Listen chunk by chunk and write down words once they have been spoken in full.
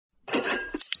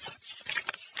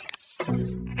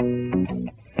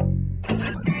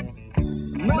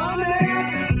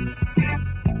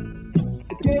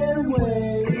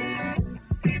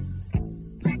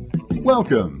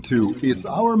Welcome to It's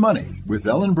Our Money with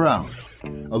Ellen Brown,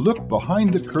 a look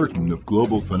behind the curtain of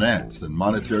global finance and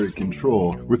monetary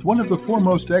control with one of the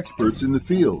foremost experts in the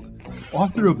field.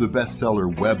 Author of the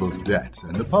bestseller Web of Debt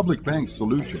and the Public Bank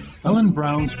Solution, Ellen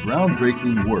Brown's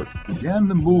groundbreaking work began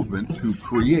the movement to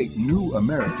create new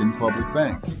American public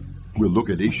banks. We'll look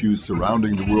at issues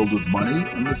surrounding the world of money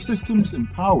and the systems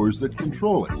and powers that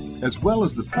control it, as well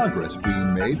as the progress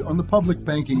being made on the public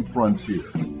banking frontier.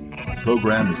 The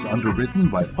program is underwritten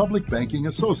by Public Banking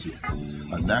Associates,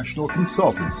 a national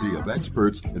consultancy of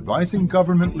experts advising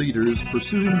government leaders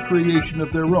pursuing the creation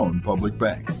of their own public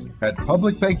banks at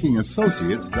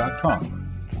publicbankingassociates.com.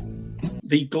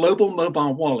 The global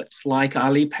mobile wallets like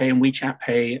Alipay and WeChat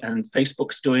Pay, and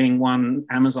Facebook's doing one,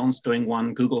 Amazon's doing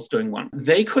one, Google's doing one,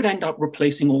 they could end up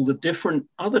replacing all the different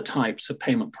other types of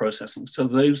payment processing. So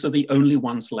those are the only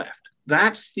ones left.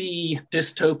 That's the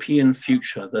dystopian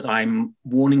future that I'm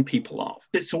warning people of.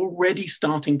 It's already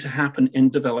starting to happen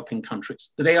in developing countries.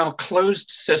 They are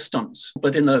closed systems,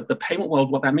 but in the payment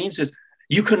world, what that means is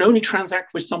you can only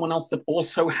transact with someone else that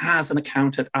also has an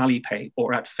account at Alipay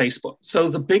or at Facebook. So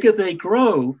the bigger they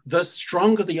grow, the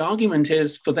stronger the argument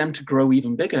is for them to grow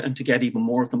even bigger and to get even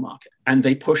more of the market. And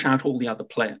they push out all the other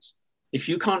players. If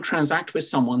you can't transact with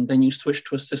someone, then you switch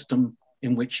to a system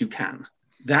in which you can.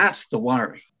 That's the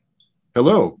worry.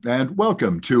 Hello, and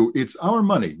welcome to It's Our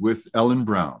Money with Ellen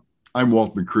Brown. I'm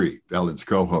Walt McCree, Ellen's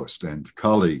co-host and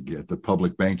colleague at the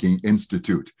Public Banking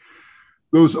Institute.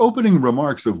 Those opening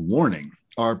remarks of warning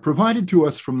are provided to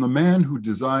us from the man who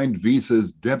designed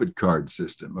Visa's debit card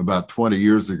system about 20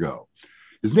 years ago.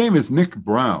 His name is Nick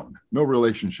Brown, no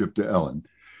relationship to Ellen.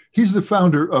 He's the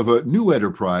founder of a new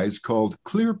enterprise called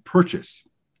Clear Purchase,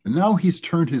 and now he's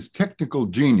turned his technical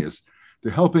genius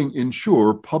to helping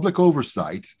ensure public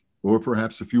oversight, or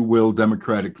perhaps, if you will,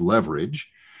 democratic leverage,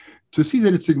 to see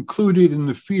that it's included in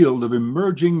the field of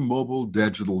emerging mobile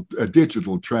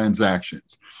digital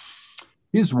transactions.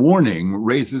 His warning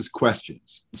raises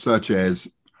questions such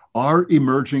as, are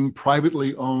emerging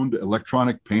privately owned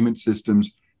electronic payment systems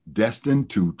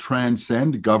destined to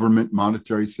transcend government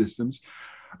monetary systems?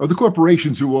 Are the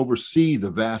corporations who oversee the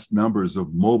vast numbers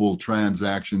of mobile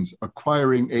transactions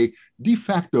acquiring a de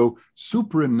facto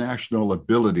supranational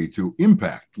ability to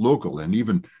impact local and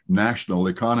even national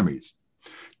economies?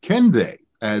 Can they,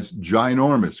 as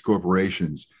ginormous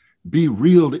corporations, be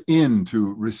reeled in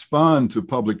to respond to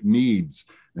public needs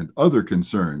and other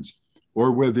concerns,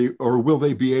 or will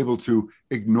they be able to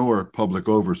ignore public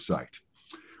oversight?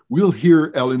 We'll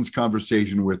hear Ellen's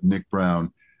conversation with Nick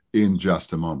Brown in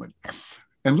just a moment.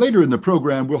 And later in the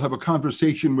program, we'll have a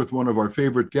conversation with one of our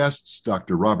favorite guests,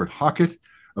 Dr. Robert Hockett,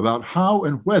 about how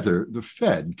and whether the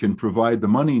Fed can provide the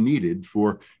money needed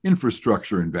for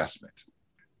infrastructure investment.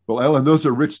 Well, Ellen, those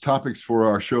are rich topics for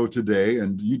our show today,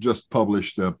 and you just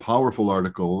published a powerful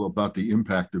article about the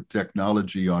impact of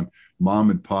technology on mom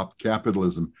and pop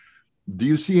capitalism. Do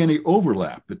you see any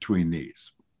overlap between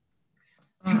these?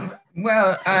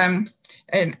 Well, and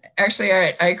actually,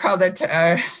 I called it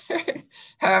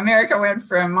how America went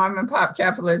from mom and pop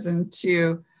capitalism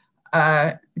to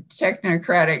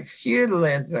technocratic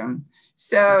feudalism.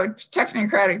 So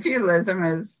technocratic feudalism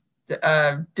is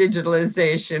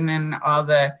digitalization and all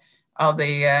the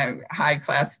high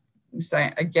class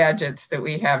gadgets that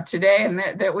we have today, and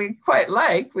that we quite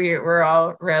like. We're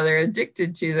all rather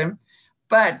addicted to them,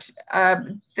 but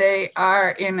they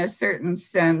are in a certain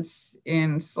sense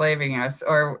enslaving us,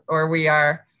 or we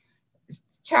are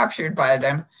captured by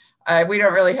them. We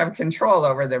don't really have control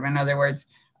over them, in other words.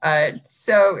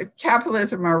 So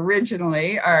capitalism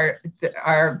originally, our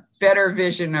better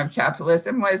vision of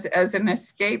capitalism was as an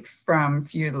escape from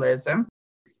feudalism.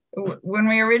 When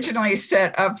we originally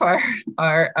set up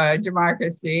our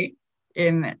democracy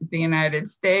in the United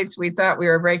States, we thought we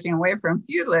were breaking away from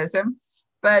feudalism,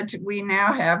 but we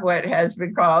now have what has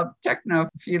been called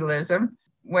techno-feudalism,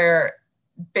 where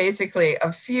basically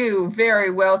a few very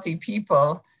wealthy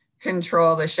people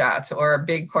control the shots, or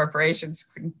big corporations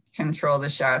control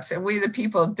the shots. And we, the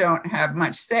people, don't have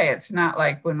much say. It's not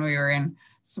like when we were in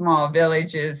small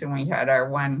villages and we had our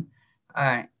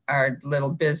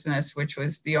little business, which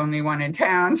was the only one in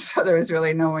town. So there was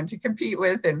really no one to compete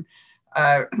with. And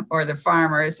or the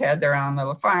farmers had their own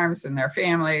little farms and their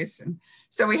families. And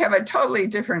so we have a totally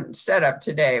different setup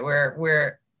today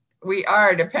where we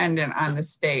are dependent on the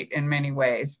state in many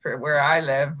ways. For where I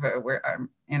live, we're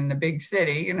in the big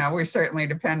city, we're certainly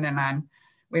dependent on,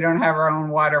 we don't have our own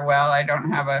water well. I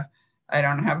don't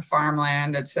have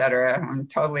farmland, et cetera. I'm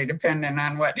totally dependent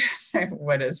on what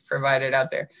is provided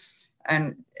out there.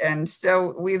 And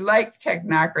so we like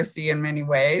technocracy in many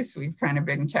ways. We've kind of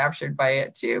been captured by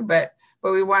it too, but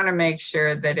but we want to make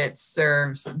sure that it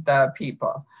serves the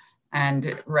people.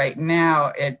 And right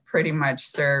now, it pretty much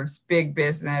serves big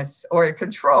business, or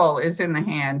control is in the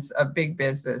hands of big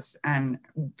business and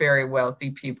very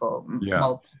wealthy people,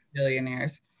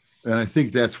 multi-billionaires. And I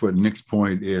think that's what Nick's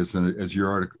point is, and as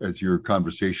your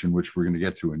conversation, which we're going to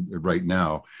get to right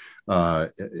now,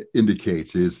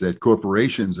 indicates, is that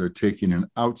corporations are taking an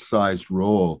outsized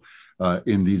role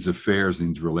in these affairs,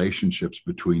 in these relationships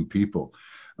between people.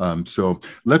 So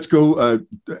let's go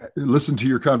listen to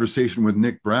your conversation with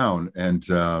Nick Brown and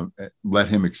let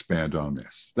him expand on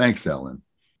this. Thanks, Ellen.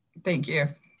 Thank you.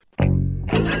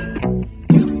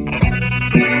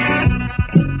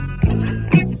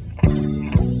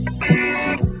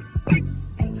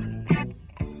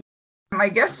 My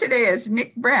guest today is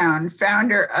Nick Brown,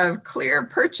 founder of Clear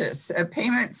Purchase, a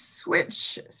payment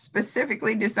switch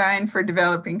specifically designed for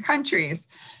developing countries.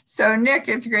 So Nick,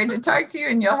 it's great to talk to you,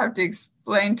 and you'll have to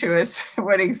explain to us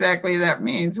what exactly that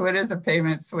means. What is a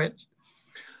payment switch?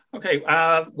 Okay,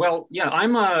 well, yeah,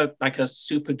 I'm like a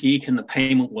super geek in the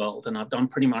payment world, and I've done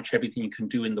pretty much everything you can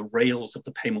do in the rails of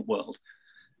the payment world.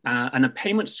 And a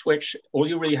payment switch, all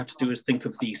you really have to do is think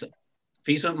of Visa.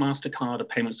 Visa and Mastercard are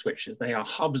payment switches. They are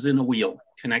hubs in a wheel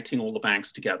connecting all the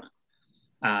banks together.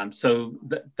 So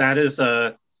that is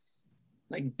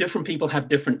like different people have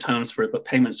different terms for it, but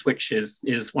payment switch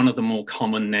is one of the more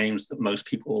common names that most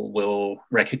people will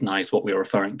recognize what we're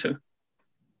referring to.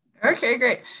 Okay,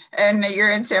 great. And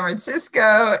you're in San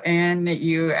Francisco, and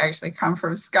you actually come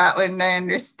from Scotland, I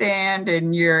understand,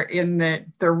 and you're in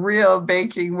the real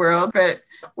banking world, but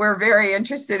we're very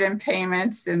interested in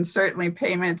payments, and certainly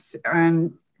payments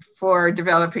for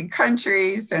developing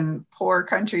countries and poor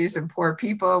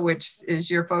people, which is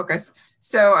your focus.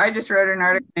 So I just wrote an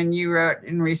article, and you wrote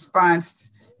in response,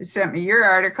 you sent me your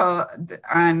article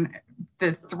on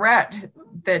the threat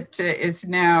that is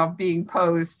now being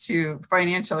posed to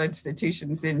financial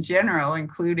institutions in general,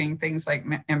 including things like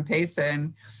M-Pesa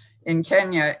and in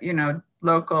Kenya,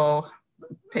 local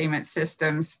payment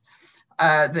systems.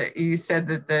 That you said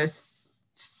that the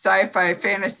sci-fi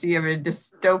fantasy of a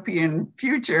dystopian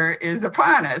future is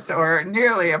upon us, or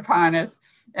nearly upon us.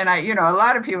 And a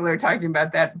lot of people are talking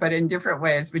about that, but in different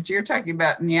ways. But you're talking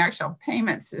about in the actual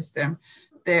payment system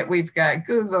that we've got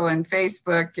Google and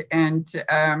Facebook and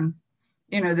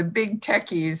the big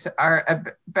techies are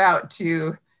about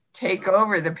to take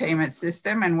over the payment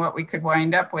system. And what we could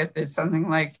wind up with is something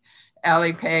like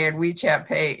Alipay and WeChat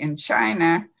Pay in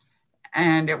China,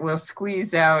 and it will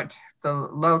squeeze out the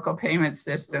local payment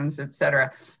systems, et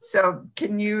cetera. So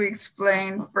can you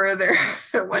explain further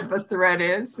what the threat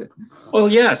is? Well,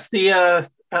 yes, a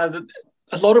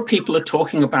lot of people are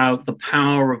talking about the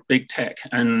power of big tech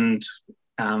and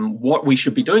what we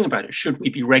should be doing about it. Should we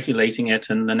be regulating it?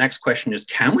 And the next question is,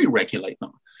 can we regulate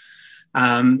them?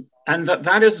 And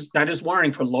that is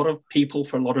worrying for a lot of people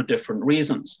for a lot of different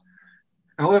reasons.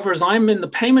 However, as I'm in the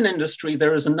payment industry,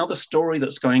 there is another story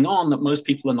that's going on that most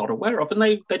people are not aware of, and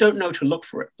they don't know to look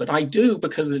for it. But I do,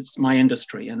 because it's my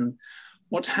industry. And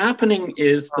what's happening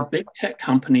is the big tech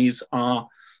companies are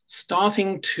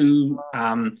starting to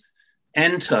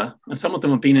enter, and some of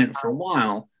them have been in it for a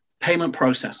while, payment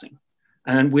processing.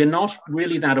 And we're not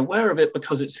really that aware of it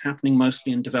because it's happening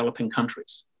mostly in developing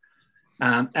countries.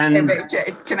 Can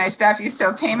I stop you?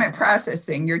 So payment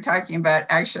processing, you're talking about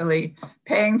actually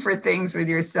paying for things with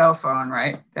your cell phone,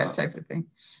 right? That type of thing.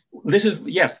 This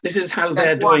is how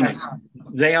they're doing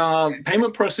it.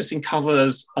 Payment processing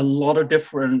covers a lot of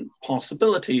different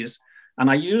possibilities. And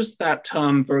I use that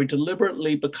term very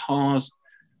deliberately because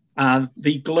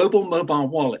the global mobile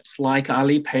wallets like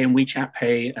Alipay and WeChat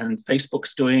Pay, and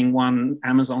Facebook's doing one,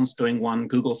 Amazon's doing one,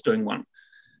 Google's doing one.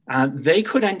 They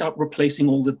could end up replacing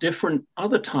all the different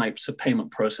other types of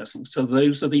payment processing. So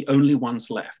those are the only ones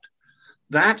left.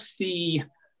 That's the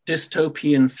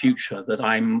dystopian future that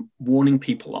I'm warning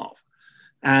people of.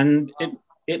 And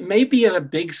it may be a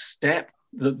big step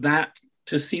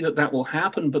to see that will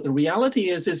happen, but the reality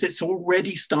is it's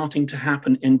already starting to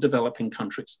happen in developing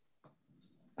countries.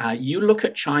 You look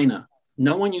at China,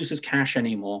 no one uses cash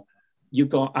anymore. You've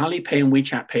got Alipay and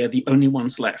WeChat Pay are the only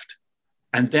ones left.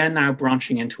 And they're now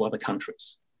branching into other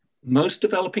countries. Most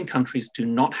developing countries do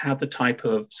not have the type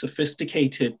of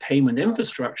sophisticated payment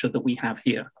infrastructure that we have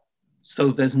here.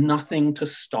 So there's nothing to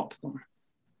stop them.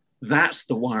 That's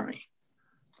the worry.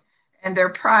 And they're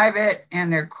private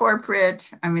and they're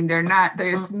corporate. I mean,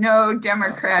 there's no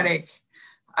democratic,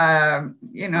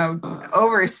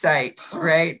 oversight,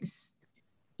 right?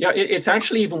 Yeah, it's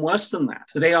actually even worse than that.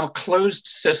 They are closed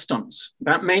systems.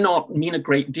 That may not mean a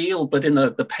great deal, but in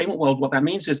the payment world, what that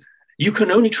means is You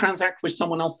can only transact with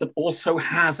someone else that also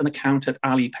has an account at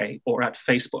Alipay or at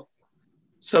Facebook.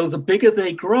 So the bigger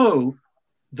they grow,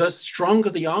 the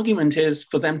stronger the argument is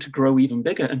for them to grow even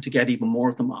bigger and to get even more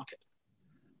of the market.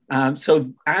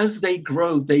 So as they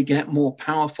grow, they get more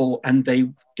powerful and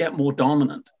they get more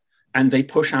dominant and they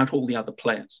push out all the other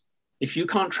players. If you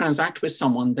can't transact with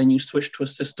someone, then you switch to a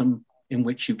system in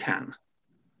which you can.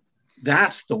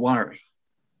 That's the worry.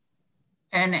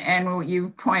 And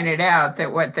you pointed out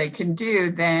that what they can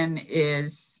do then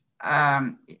is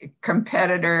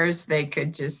competitors, they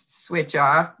could just switch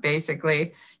off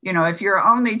basically. You know, if your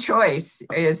only choice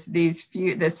is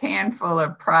this handful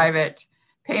of private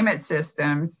payment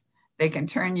systems, they can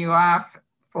turn you off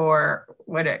for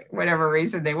whatever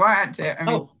reason they want.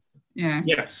 Yeah.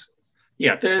 Yes.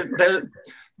 Yeah. The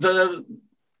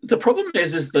problem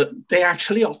is that they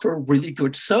actually offer a really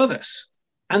good service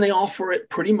and they offer it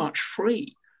pretty much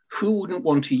free. Who wouldn't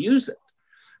want to use it?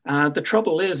 The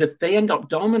trouble is if they end up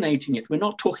dominating it, we're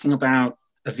not talking about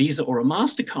a Visa or a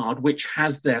MasterCard, which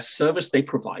has their service they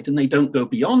provide and they don't go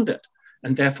beyond it.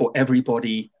 And therefore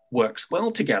everybody works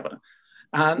well together.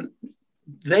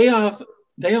 They all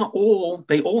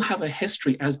have a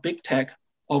history as big tech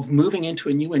of moving into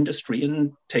a new industry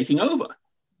and taking over.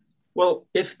 Well,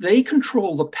 if they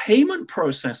control the payment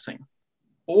processing,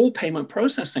 all payment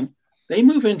processing, they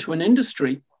move into an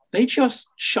industry, they just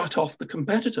shut off the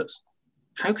competitors.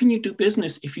 How can you do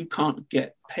business if you can't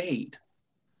get paid?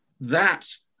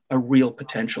 That's a real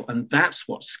potential. And that's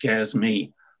what scares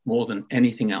me more than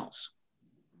anything else.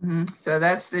 Mm-hmm. So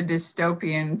that's the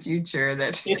dystopian future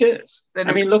that it is.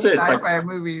 I mean, look at it. Sci-fi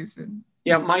movies.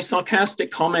 Yeah, my sarcastic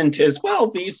comment is,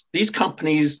 well, these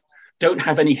companies don't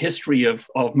have any history of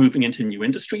moving into new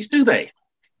industries, do they?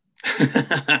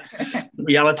 The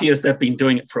reality is they've been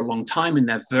doing it for a long time and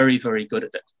they're very, very good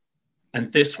at it.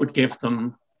 And this would give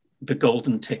them the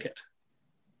golden ticket.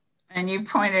 And you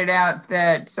pointed out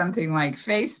that something like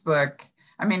Facebook,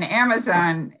 I mean,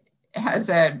 Amazon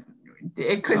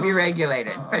it could be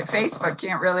regulated, but Facebook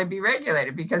can't really be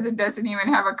regulated because it doesn't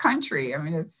even have a country. I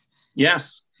mean, it's...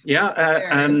 Yes, yeah.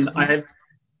 And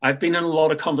I've been in a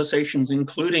lot of conversations,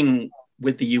 including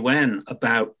with the UN,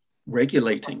 about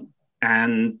regulating.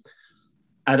 And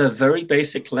at a very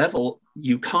basic level,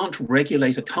 you can't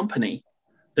regulate a company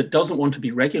that doesn't want to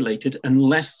be regulated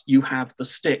unless you have the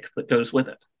stick that goes with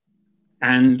it.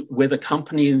 And with a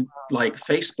company like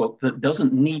Facebook that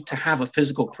doesn't need to have a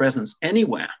physical presence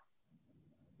anywhere,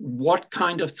 what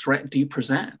kind of threat do you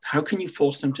present? How can you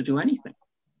force them to do anything?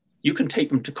 You can take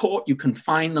them to court, you can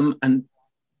fine them, and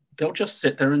they'll just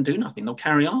sit there and do nothing. They'll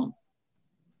carry on.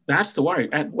 That's the worry.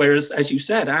 Whereas, as you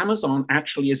said, Amazon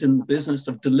actually is in the business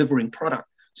of delivering product.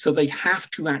 So they have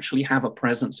to actually have a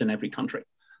presence in every country.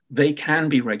 They can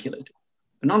be regulated,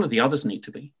 but none of the others need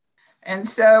to be. And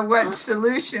so what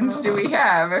solutions do we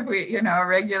have if we,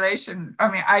 regulation?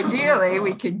 I mean, ideally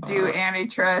we could do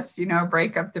antitrust,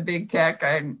 break up the big tech.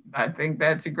 I think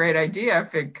that's a great idea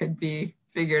if it could be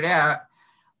figured out.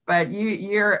 But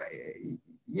your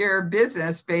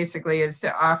business basically is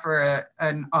to offer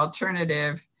an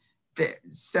alternative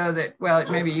so that, well,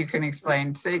 maybe you can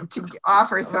explain, say, to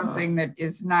offer something that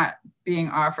is not being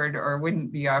offered or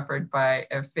wouldn't be offered by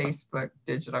a Facebook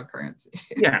digital currency.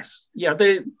 Yes. Yeah.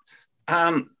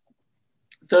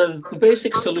 The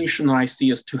basic solution I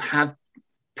see is to have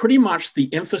pretty much the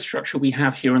infrastructure we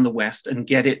have here in the West and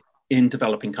get it in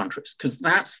developing countries, because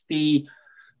that's the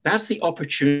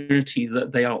opportunity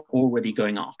that they are already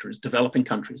going after, is developing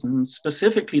countries, and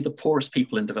specifically the poorest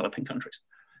people in developing countries.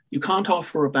 You can't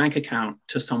offer a bank account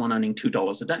to someone earning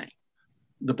 $2 a day.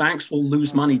 The banks will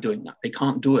lose money doing that. They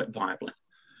can't do it viably.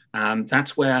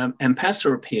 That's where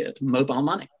M-Pesa appeared, mobile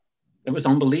money. It was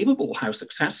unbelievable how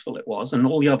successful it was, and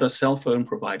all the other cell phone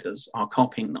providers are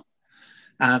copying them.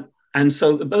 And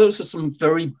so those are some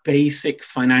very basic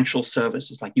financial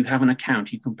services, like you have an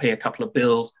account, you can pay a couple of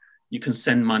bills, you can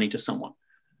send money to someone.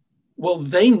 Well,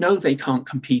 they know they can't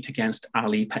compete against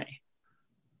Alipay.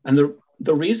 And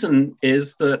the reason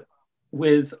is that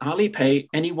with Alipay,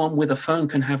 anyone with a phone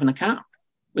can have an account.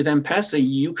 With M-Pesa,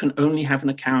 you can only have an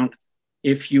account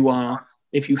if you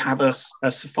have a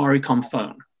Safaricom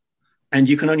phone. And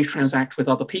you can only transact with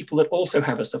other people that also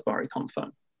have a Safaricom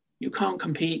phone. You can't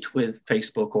compete with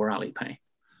Facebook or Alipay.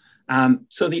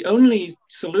 So the only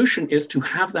solution is to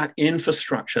have that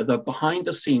infrastructure, the behind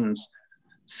the scenes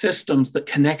systems that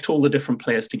connect all the different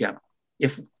players together.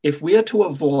 If we are to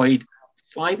avoid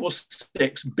 5 or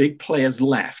 6 big players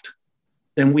left,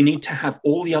 then we need to have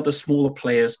all the other smaller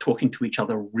players talking to each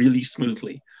other really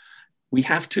smoothly. We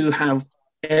have to have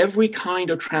every kind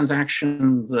of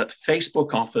transaction that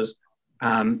Facebook offers,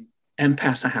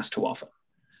 M-Pesa has to offer.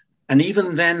 And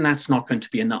even then, that's not going to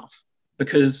be enough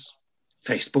because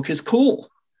Facebook is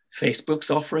cool. Facebook's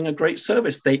offering a great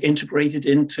service. They integrate it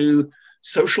into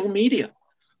social media.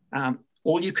 The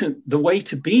way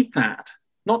to beat that,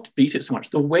 not to beat it so much,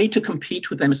 the way to compete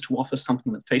with them is to offer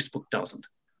something that Facebook doesn't.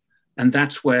 And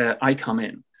that's where I come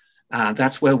in.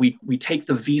 That's where we take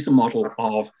the Visa model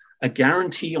of a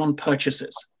guarantee on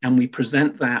purchases, and we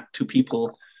present that to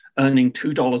people earning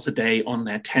 $2 a day on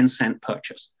their 10-cent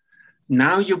purchase.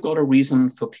 Now you've got a reason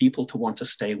for people to want to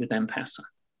stay with M-Pesa.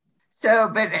 So,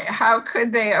 but how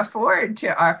could they afford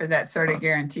to offer that sort of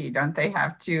guarantee? Don't they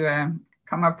have to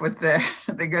come up with the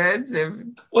goods if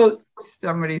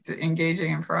somebody's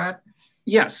engaging in fraud?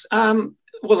 Yes.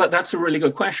 Well, that's a really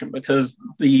good question, because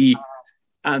the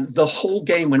whole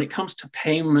game, when it comes to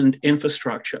payment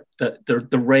infrastructure,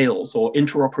 the rails, or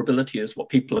interoperability is what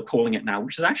people are calling it now,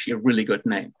 which is actually a really good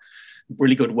name,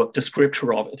 really good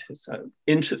descriptor of it. Is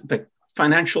the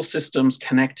financial systems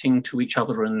connecting to each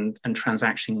other and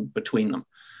transacting between them.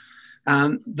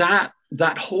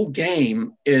 That whole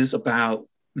game is about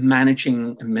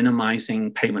managing and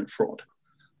minimizing payment fraud.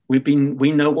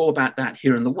 We know all about that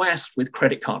here in the West with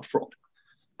credit card fraud.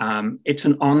 It's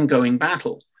an ongoing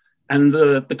battle. And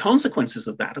the consequences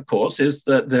of that, of course, is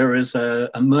that there is a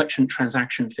merchant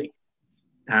transaction fee.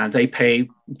 They pay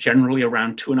generally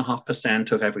around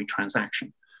 2.5% of every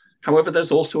transaction. However,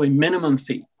 there's also a minimum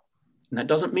fee. And that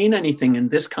doesn't mean anything in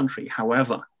this country.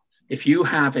 However, if you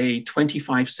have a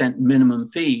 25-cent minimum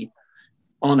fee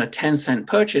on a 10-cent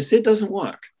purchase, it doesn't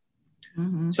work.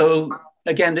 Mm-hmm. So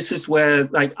again, this is where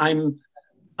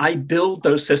I build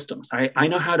those systems. I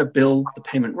know how to build the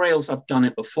payment rails. I've done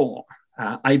it before.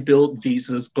 I built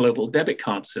Visa's global debit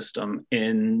card system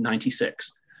in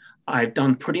 '96. I've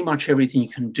done pretty much everything you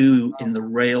can do in the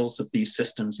rails of these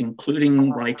systems,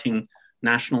 including writing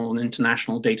national and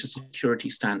international data security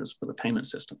standards for the payment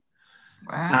system.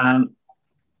 Wow.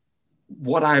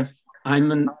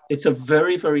 It's a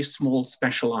very, very small,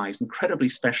 specialized, incredibly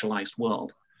specialized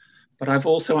world. But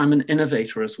I'm an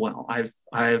innovator as well.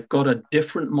 I've got a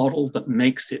different model that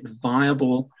makes it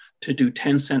viable to do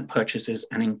 10-cent purchases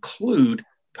and include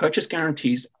purchase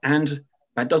guarantees. And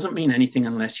that doesn't mean anything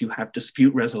unless you have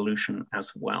dispute resolution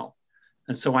as well.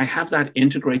 And so I have that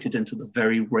integrated into the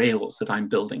very rails that I'm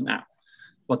building now.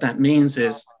 What that means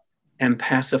is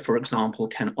M-Pesa, for example,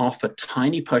 can offer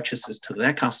tiny purchases to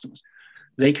their customers.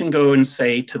 They can go and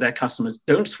say to their customers,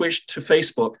 don't switch to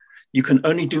Facebook. You can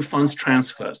only do funds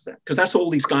transfers there, because that's all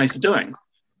these guys are doing.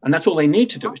 And that's all they need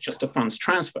to do is just a funds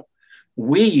transfer.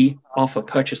 We offer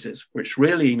purchases, which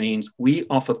really means we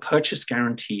offer purchase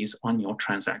guarantees on your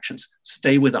transactions.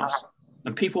 Stay with us.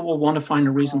 And people will want to find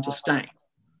a reason to stay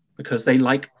because they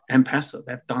like M-Pesa.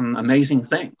 They've done amazing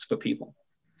things for people.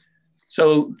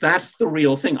 So that's the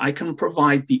real thing. I can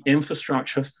provide the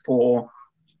infrastructure for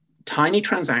tiny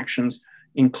transactions,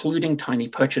 including tiny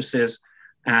purchases,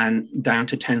 and down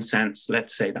to 10 cents,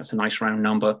 let's say that's a nice round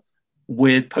number,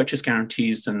 with purchase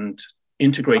guarantees and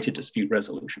integrated dispute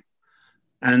resolution.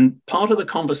 And part of the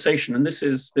conversation, and this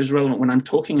is relevant when I'm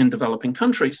talking in developing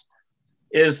countries,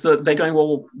 is that they're going,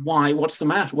 well, why? What's the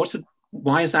matter?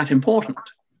 Why is that important?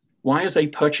 Why is a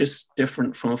purchase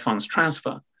different from a funds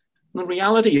transfer? And the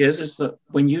reality is that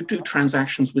when you do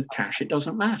transactions with cash, it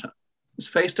doesn't matter. It's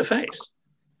face to face.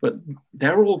 But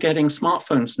they're all getting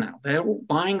smartphones now. They're all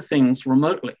buying things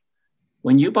remotely.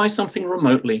 When you buy something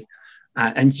remotely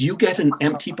and you get an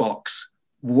empty box,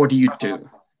 what do?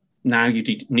 Now you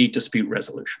need dispute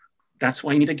resolution. That's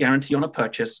why you need a guarantee on a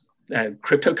purchase.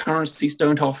 Cryptocurrencies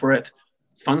don't offer it.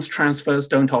 Funds transfers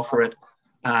don't offer it.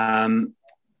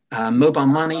 Mobile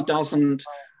money doesn't.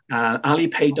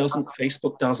 Alipay doesn't.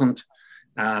 Facebook doesn't.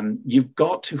 You've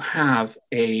got to have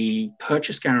a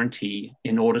purchase guarantee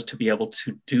in order to be able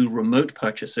to do remote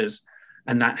purchases,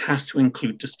 and that has to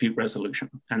include dispute resolution.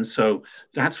 And so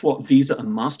that's what Visa and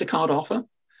Mastercard offer.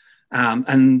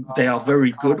 And they are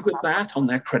very good with that on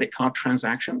their credit card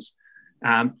transactions.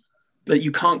 But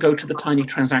you can't go to the tiny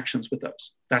transactions with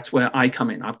those. That's where I come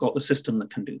in. I've got the system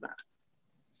that can do that.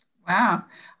 Wow.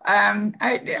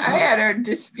 I had a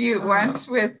dispute once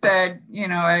with a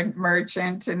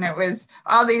merchant, and it was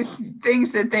all these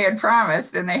things that they had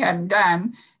promised and they hadn't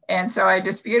done. And so I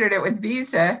disputed it with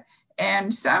Visa.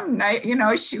 And some night,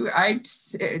 I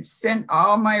sent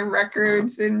all my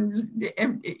records and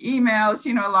emails,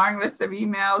 a long list of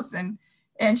emails,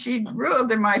 and she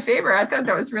ruled in my favor. I thought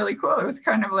that was really cool. It was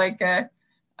kind of like a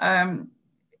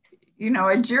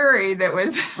jury that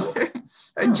was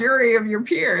a jury of your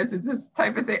peers. It's this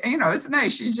type of thing. It's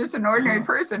nice. She's just an ordinary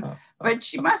person, but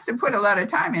she must have put a lot of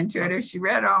time into it if she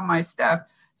read all my stuff.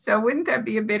 So wouldn't that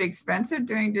be a bit expensive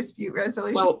doing dispute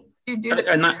resolution? Well, You do that,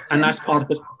 and that's part of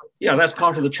the that's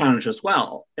part of the challenge as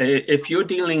well. If you're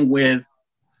dealing with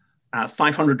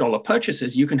 $500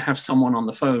 purchases, you can have someone on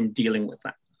the phone dealing with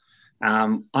that.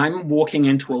 I'm walking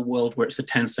into a world where it's a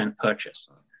 10-cent purchase.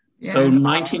 Yeah. So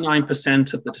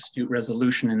 99% of the dispute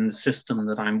resolution in the system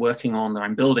that I'm working on, that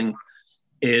I'm building,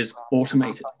 is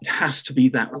automated. It has to be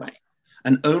that way.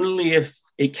 And only if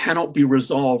it cannot be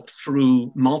resolved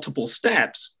through multiple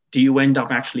steps do you end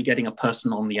up actually getting a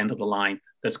person on the end of the line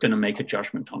that's going to make a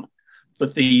judgment on it.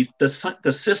 But the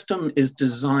system is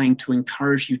designed to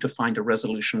encourage you to find a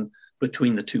resolution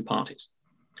between the two parties.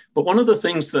 But one of the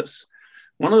things that's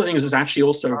actually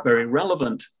also very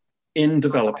relevant in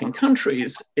developing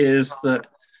countries is that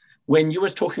when you were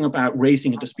talking about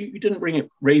raising a dispute, you didn't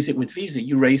raise it with Visa,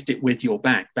 you raised it with your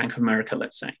bank, Bank of America,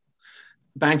 let's say.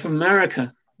 Bank of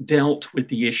America dealt with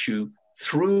the issue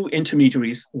through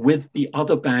intermediaries with the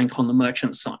other bank on the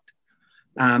merchant side.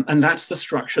 And that's the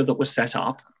structure that was set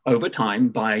up over time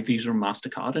by Visa and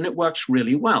Mastercard, and it works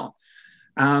really well.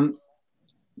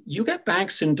 You get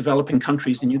banks in developing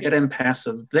countries and you get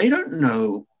M-Pesa, they don't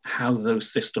know how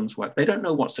those systems work. They don't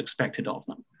know what's expected of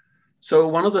them. So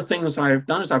one of the things I've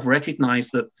done is I've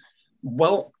recognized that,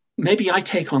 well, maybe I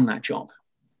take on that job.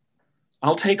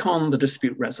 I'll take on the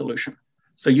dispute resolution,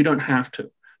 so you don't have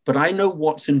to. But I know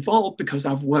what's involved because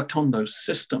I've worked on those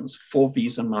systems for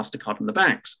Visa and Mastercard and the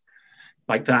banks.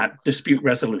 Like that dispute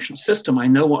resolution system, I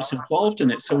know what's involved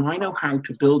in it, so I know how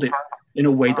to build it in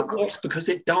a way that works because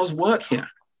it does work here.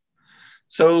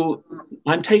 So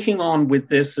I'm taking on with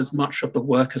this as much of the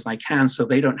work as I can so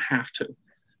they don't have to,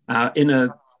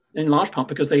 in large part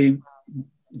because they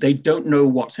don't know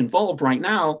what's involved right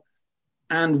now,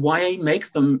 and why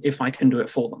make them if I can do it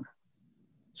for them.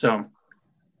 So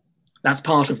that's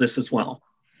part of this as well.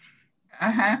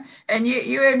 And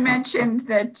you had mentioned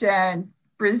that in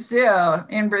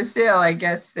Brazil, I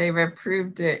guess they've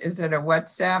approved it. Is it a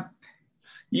WhatsApp?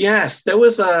 Yes, there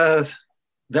was a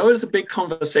big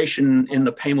conversation in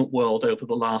the payment world over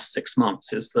the last 6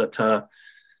 months, is that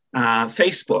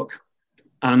Facebook,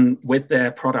 with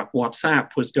their product WhatsApp,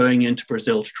 was going into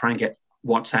Brazil to try and get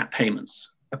WhatsApp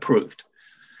payments approved.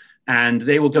 And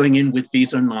they were going in with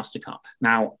Visa and MasterCard.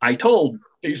 Now, I told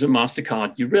Visa and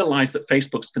MasterCard, you realize that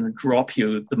Facebook's going to drop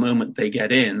you the moment they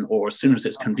get in, or as soon as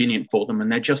it's convenient for them,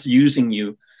 and they're just using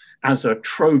you as a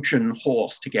Trojan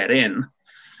horse to get in,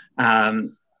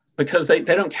 because they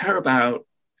don't care about,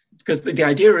 because the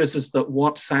idea is that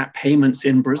WhatsApp payments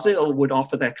in Brazil would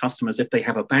offer their customers, if they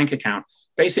have a bank account,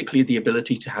 basically the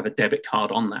ability to have a debit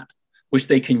card on that, which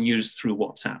they can use through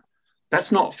WhatsApp.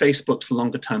 That's not Facebook's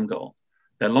longer term goal.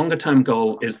 Their longer term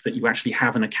goal is that you actually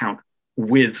have an account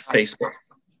with Facebook,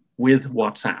 with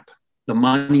WhatsApp. The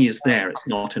money is there, it's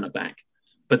not in a bank,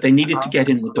 but they needed to get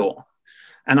in the door.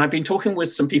 And I've been talking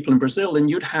with some people in Brazil, and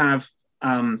you'd have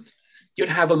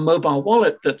a mobile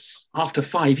wallet that's after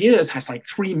 5 years has like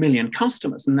 3 million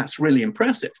customers, and that's really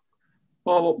impressive.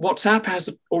 Well,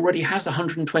 WhatsApp already has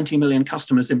 120 million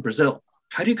customers in Brazil.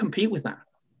 How do you compete with that?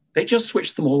 They just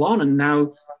switched them all on, and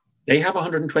now they have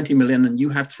 120 million and you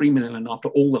have 3 million after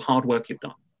all the hard work you've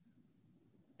done.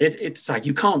 It's like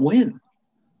you can't win.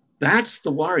 That's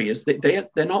the worry, is that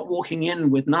they're not walking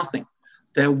in with nothing.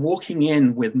 They're walking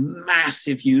in with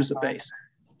massive user base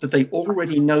that they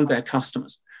already know their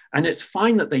customers. And it's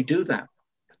fine that they do that.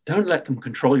 Don't let them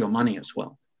control your money as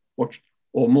well.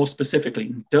 Or more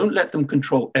specifically, don't let them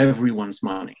control everyone's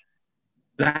money.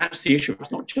 That's the issue.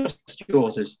 It's not just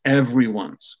yours, it's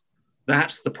everyone's.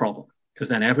 That's the problem, because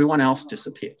then everyone else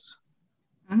disappears.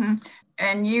 Mm-hmm.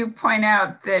 And you point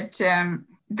out that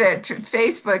that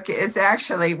Facebook is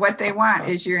actually, what they want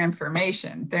is your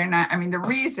information. They're not, I mean, the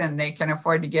reason they can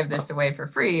afford to give this away for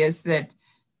free is that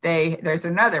there's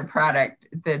another product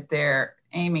that they're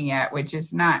aiming at, which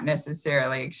is not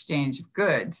necessarily exchange of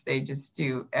goods. They just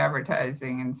do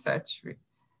advertising and such.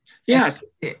 Yes.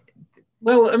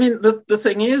 Well, I mean, the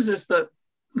thing is that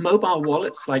mobile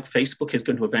wallets like Facebook is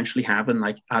going to eventually have, and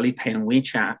like Alipay and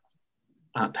WeChat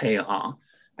Pay are,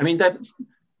 I mean,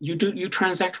 you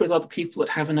transact with other people that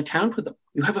have an account with them.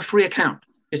 You have a free account.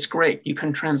 It's great. You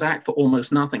can transact for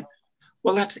almost nothing.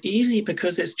 Well, that's easy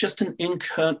because it's just an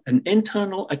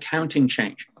internal accounting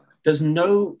change. There's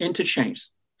no interchange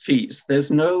fees. There's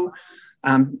no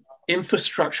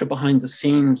infrastructure behind the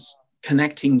scenes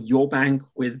connecting your bank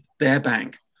with their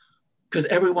bank, because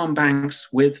everyone banks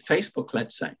with Facebook,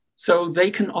 let's say. So they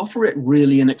can offer it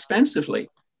really inexpensively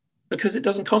because it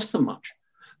doesn't cost them much.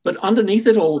 But underneath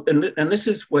it all, and this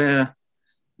is where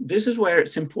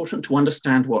it's important to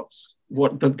understand what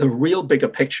the real bigger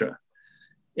picture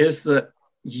is, that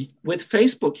with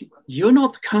Facebook, you're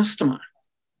not the customer,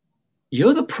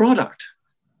 you're the product.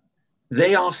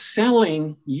 They are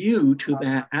selling you to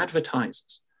their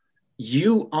advertisers.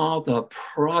 You are the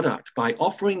product. By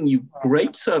offering you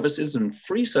great services and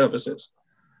free services,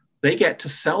 they get to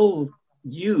sell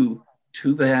you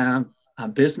to their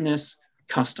business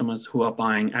customers who are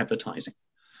buying advertising.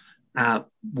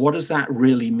 What does that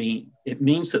really mean? It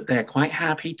means that they're quite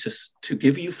happy to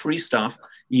give you free stuff,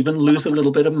 even lose a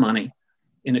little bit of money,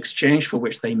 in exchange for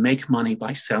which they make money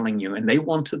by selling you. And they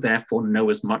want to therefore know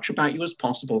as much about you as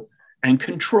possible and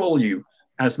control you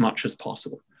as much as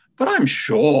possible. But I'm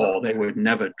sure they would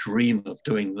never dream of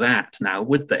doing that now,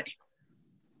 would they?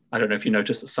 I don't know if you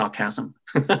noticed the sarcasm.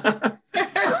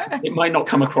 It might not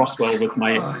come across well with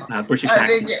my British accent.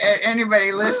 I think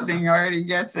anybody listening already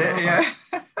gets it, yeah.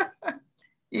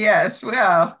 Yes,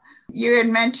 well, you had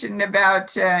mentioned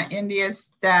about India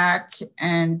Stack,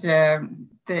 and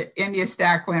the India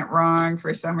Stack went wrong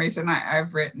for some reason.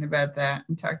 I've written about that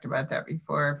and talked about that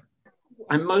before.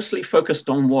 I'm mostly focused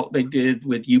on what they did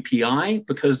with UPI,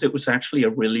 because it was actually a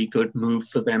really good move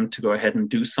for them to go ahead and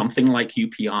do something like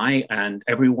UPI, and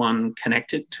everyone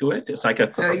connected to it. It's like a...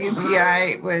 So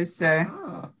UPI was...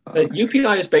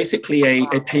 UPI is basically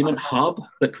a payment hub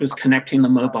that was connecting the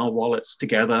mobile wallets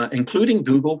together, including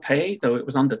Google Pay, though it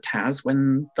was under TAS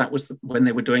when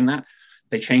they were doing that.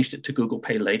 They changed it to Google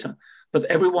Pay later. But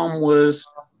everyone was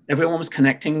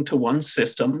connecting to one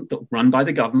system that run by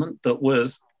the government that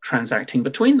was transacting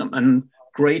between them. And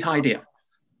great idea.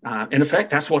 In effect,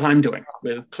 that's what I'm doing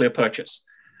with Clear Purchase.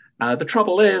 The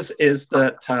trouble is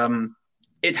that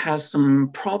it has some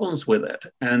problems with it.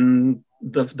 And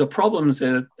the problems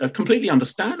are completely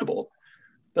understandable.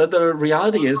 But the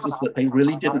reality is that they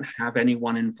really didn't have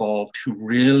anyone involved who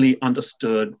really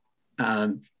understood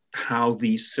how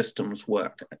these systems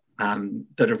worked,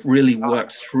 that have really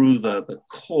worked through the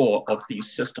core of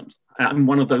these systems. I'm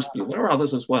one of those people. There are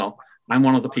others as well. I'm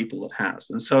one of the people that has.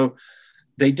 And so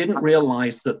they didn't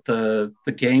realize that the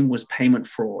game was payment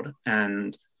fraud,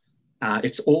 and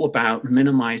it's all about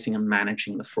minimizing and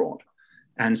managing the fraud.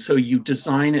 And so you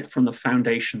design it from the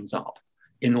foundations up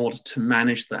in order to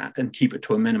manage that and keep it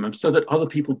to a minimum so that other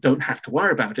people don't have to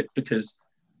worry about it, because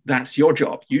that's your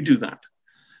job. You do that.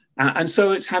 And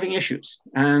so it's having issues,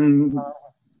 and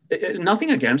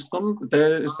nothing against them.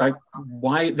 It's like,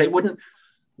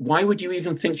 why would you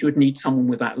even think you would need someone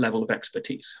with that level of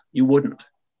expertise? You wouldn't,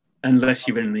 unless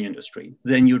you're in the industry.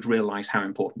 Then you'd realize how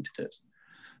important it is.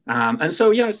 And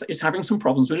so, yeah, it's having some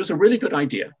problems, which is a really good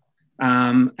idea.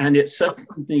 And it's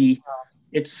certainly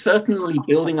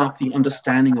building up the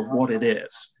understanding of what it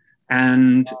is.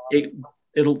 And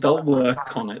they'll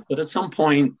work on it. But at some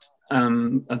point,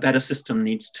 a better system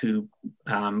needs to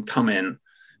come in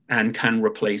and can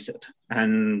replace it.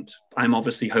 And I'm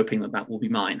obviously hoping that will be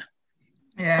mine.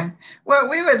 Yeah. What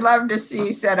we would love to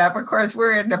see set up, of course,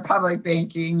 we're into public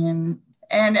banking,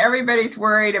 and everybody's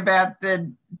worried about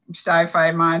the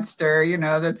sci-fi monster,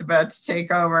 that's about to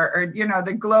take over, or,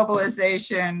 the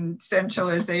globalization,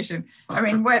 centralization. I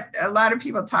mean, what a lot of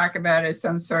people talk about is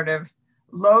some sort of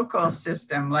local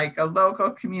system, like a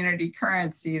local community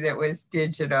currency that was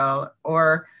digital.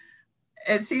 Or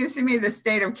it seems to me the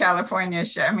state of California,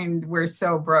 we're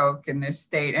so broke in this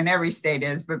state, and every state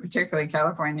is, but particularly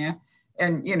California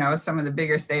and, some of the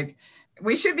bigger states.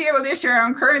 We should be able to issue our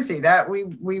own currency that we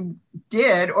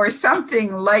did, or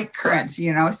something like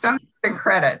currency, some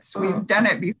credits. We've done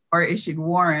it before, issued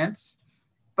warrants,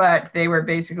 but they were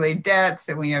basically debts,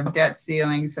 and we have debt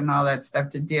ceilings and all that stuff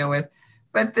to deal with.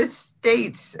 But the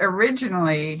states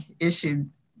originally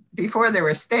issued, before there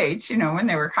were states, when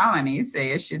they were colonies,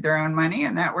 they issued their own money,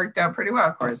 and that worked out pretty well.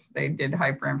 Of course, they did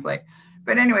hyperinflate.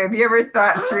 But anyway, have you ever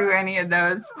thought through any of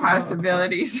those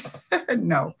possibilities?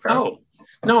 No. Probably.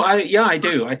 No, I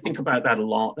do. I think about that a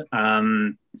lot. I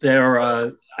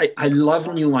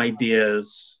love new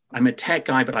ideas. I'm a tech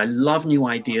guy, but I love new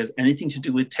ideas, anything to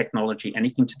do with technology,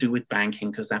 anything to do with banking,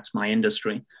 because that's my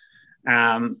industry.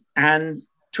 And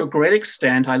to a great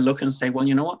extent, I look and say, well,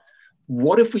 you know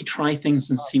what if we try things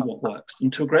and see what works?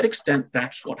 And to a great extent,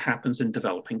 that's what happens in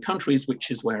developing countries,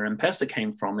 which is where M-Pesa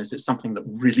came from. Is it's something that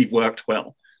really worked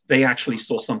well. They actually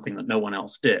saw something that no one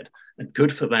else did, and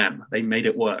good for them. They made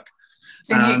it work.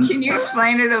 Can you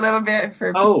explain it a little bit?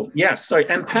 Oh, yes. So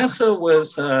M-Pesa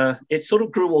was, it sort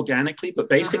of grew organically, but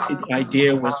basically the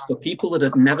idea was for people that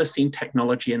had never seen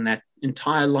technology in their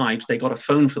entire lives, they got a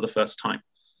phone for the first time,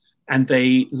 and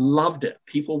they loved it.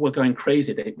 People were going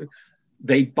crazy.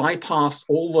 They bypassed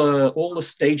all the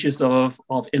stages of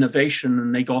innovation,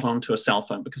 and they got onto a cell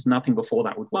phone because nothing before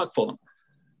that would work for them.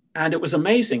 And it was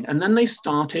amazing. And then they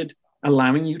started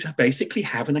allowing you to basically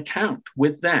have an account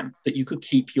with them that you could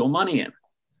keep your money in.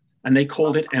 And they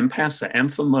called it M-Pesa, M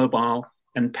for mobile,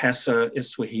 M-Pesa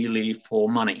is Swahili for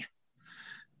money.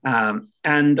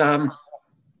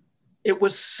 It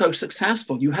was so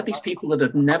successful. You had these people that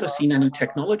had never seen any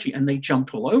technology and they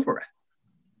jumped all over it.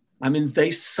 I mean,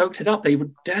 they soaked it up. They were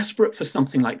desperate for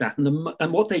something like that.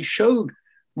 And what they showed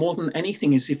more than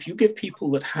anything is if you give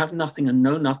people that have nothing and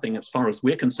know nothing, as far as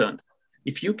we're concerned,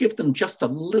 if you give them just a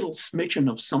little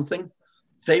smidgen of something,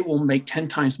 they will make 10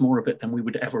 times more of it than we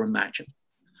would ever imagine.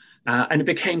 And it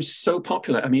became so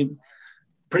popular. I mean,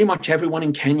 pretty much everyone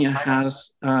in Kenya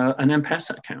has an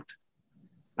M-Pesa account.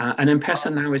 And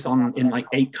M-Pesa now is in like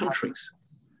 8 countries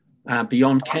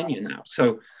beyond Kenya now.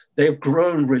 So they've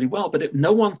grown really well, but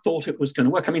no one thought it was going to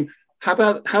work. I mean, how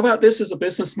about this as a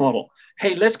business model?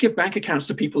 Hey, let's give bank accounts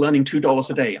to people earning $2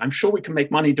 a day. I'm sure we can make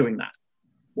money doing that.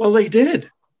 Well, they did.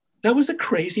 That was a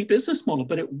crazy business model,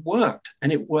 but it worked,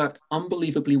 and it worked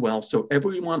unbelievably well. So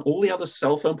everyone, all the other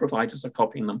cell phone providers are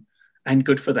copying them, and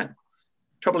good for them.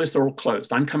 Trouble is, they're all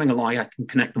closed. I'm coming along, I can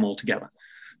connect them all together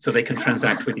so they can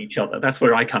transact with each other. That's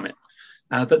where I come in.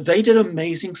 But they did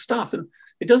amazing stuff. And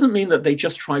it doesn't mean that they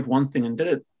just tried one thing and did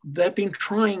it. They've been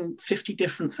trying 50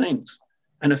 different things,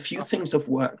 and a few things have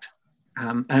worked.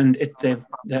 And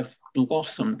they've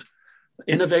blossomed.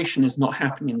 Innovation is not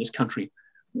happening in this country.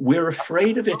 We're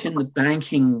afraid of it in the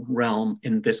banking realm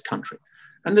in this country.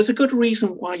 And there's a good reason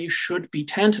why you should be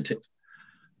tentative.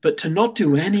 But to not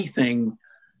do anything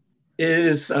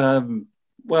is,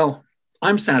 well,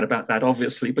 I'm sad about that,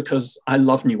 obviously, because I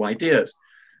love new ideas.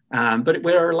 But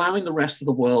we're allowing the rest of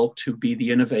the world to be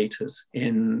the innovators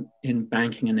in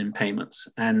banking and in payments.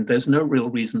 And there's no real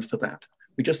reason for that.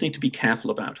 We just need to be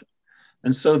careful about it.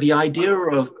 And so the idea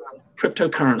of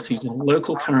cryptocurrencies and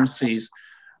local currencies,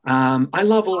 I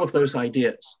love all of those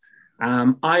ideas.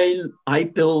 I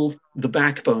build the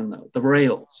backbone, though, the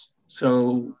rails.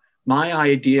 So my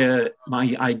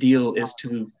ideal is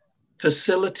to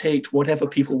facilitate whatever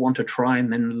people want to try,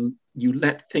 and then you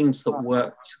let things that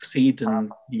work succeed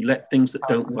and you let things that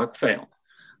don't work fail.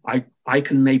 I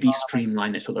can maybe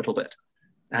streamline it a little bit.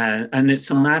 And it's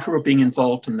a matter of being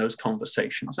involved in those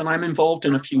conversations. And I'm involved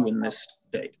in a few in this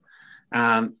state.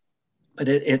 But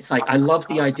it's like, I love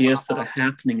the ideas that are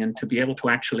happening, and to be able to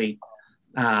actually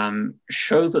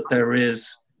show that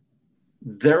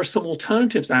there are some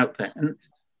alternatives out there. And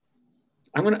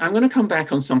I'm going to come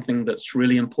back on something that's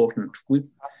really important.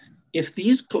 If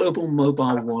these global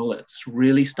mobile wallets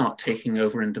really start taking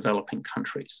over in developing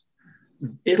countries,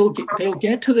 they'll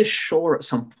get to this shore at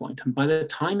some point. And by the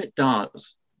time it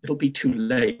does, it'll be too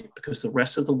late, because the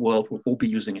rest of the world will all be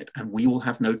using it, and we will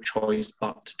have no choice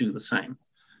but to do the same.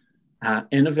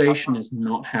 Innovation is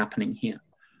not happening here.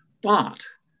 But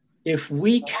if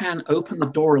we can open the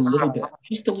door a little bit,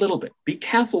 just a little bit, be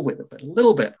careful with it, but a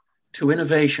little bit, to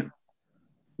innovation,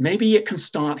 maybe it can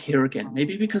start here again.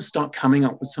 Maybe we can start coming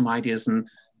up with some ideas and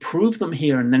prove them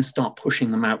here, and then start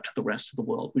pushing them out to the rest of the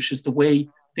world, which is the way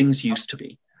things used to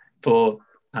be for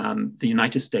the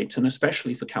United States, and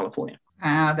especially for California.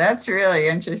 That's really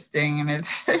interesting. And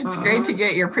it's great to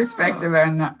get your perspective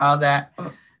on all that.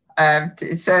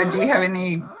 So do you have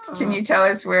can you tell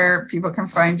us where people can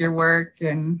find your work,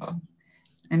 and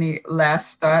any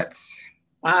last thoughts?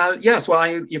 Yes,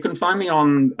 well, you can find me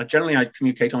on, generally I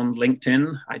communicate on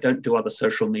LinkedIn. I don't do other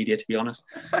social media, to be honest.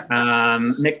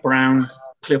 Nick Brown,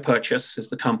 Clear Purchase is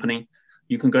the company.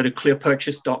 You can go to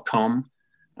clearpurchase.com.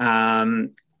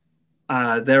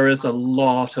 There is a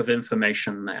lot of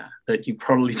information there that you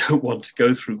probably don't want to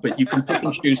go through, but you can pick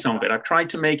and choose some of it. I've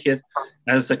tried to make it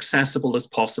as accessible as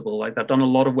possible. Like, I've done a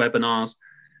lot of webinars,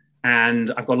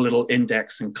 and I've got a little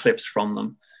index and clips from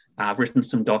them. I've written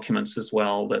some documents as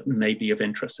well that may be of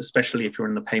interest, especially if you're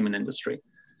in the payment industry.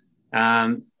 But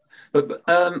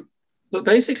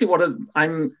basically,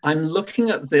 I'm looking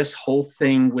at this whole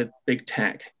thing with big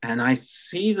tech, and I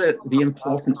see that the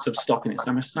importance of stopping this.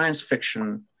 I'm a science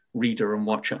fiction reader and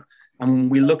watcher, and when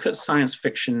we look at science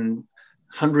fiction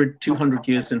 100, 200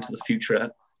 years into the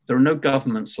future, there are no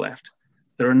governments left.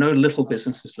 There are no little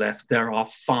businesses left. There are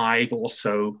 5 or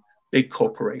so big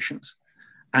corporations.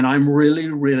 And I'm really,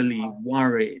 really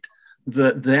worried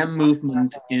that their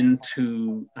movement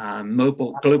into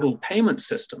global payment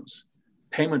systems,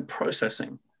 payment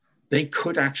processing, they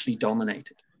could actually dominate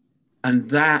it. And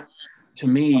that, to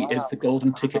me, is the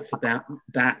golden ticket for that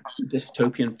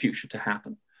dystopian future to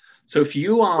happen. So if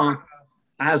you are,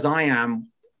 as I am,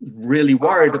 really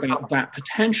worried about that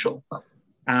potential,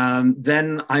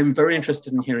 then I'm very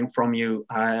interested in hearing from you.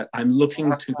 I'm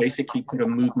looking to basically put a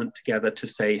movement together to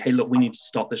say, hey, look, we need to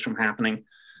stop this from happening,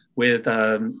 with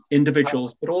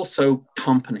individuals, but also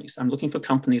companies. I'm looking for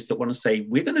companies that want to say,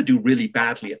 we're going to do really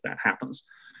badly if that happens.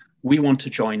 We want to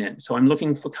join in. So I'm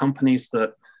looking for companies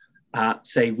that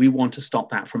say, we want to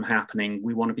stop that from happening.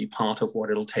 We want to be part of what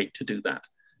it'll take to do that.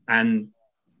 And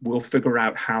we'll figure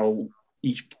out how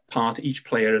each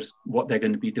player is what they're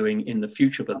going to be doing in the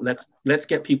future. But let's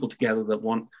get people together that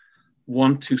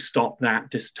want to stop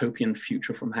that dystopian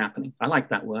future from happening. I like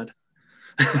that word.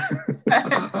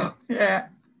 Yeah.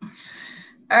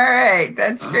 All right.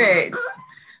 That's great.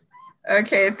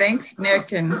 Okay. Thanks,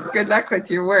 Nick, and good luck with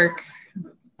your work.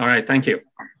 All right. Thank you.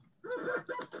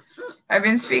 I've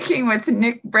been speaking with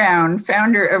Nick Brown,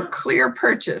 founder of Clear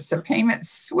Purchase, a payment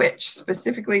switch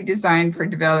specifically designed for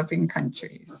developing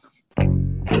countries.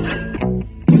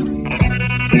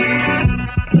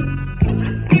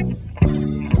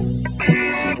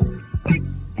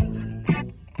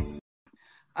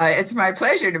 It's my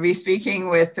pleasure to be speaking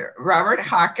with Robert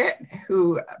Hockett,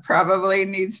 who probably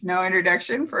needs no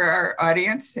introduction for our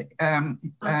audience, a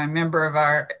member of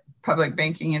our Public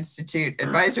Banking Institute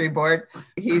Advisory Board.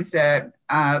 He's a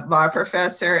law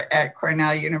professor at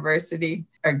Cornell University,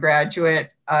 a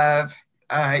graduate of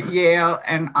Yale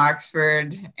and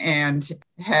Oxford, and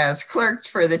has clerked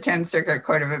for the 10th Circuit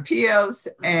Court of Appeals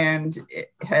and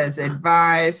has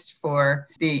advised for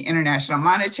the International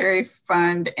Monetary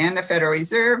Fund and the Federal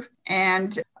Reserve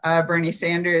and Bernie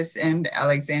Sanders and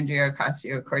Alexandria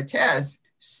Ocasio-Cortez.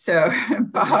 So,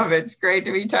 Bob, it's great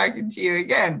to be talking to you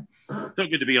again. So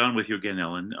good to be on with you again,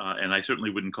 Ellen. And I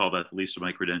certainly wouldn't call that the least of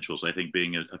my credentials. I think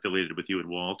being affiliated with you at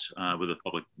Walt, with the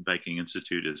Public Banking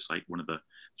Institute, is like one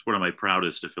of my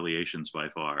proudest affiliations by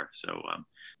far. So,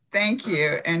 thank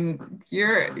you, and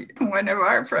you're one of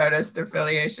our proudest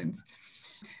affiliations.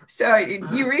 So,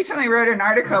 you recently wrote an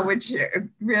article which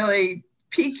really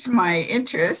piqued my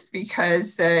interest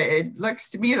because it looks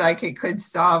to me like it could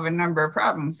solve a number of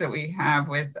problems that we have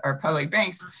with our public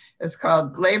banks. It's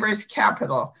called Labor's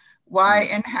Capital: Why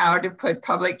and How to Put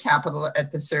Public Capital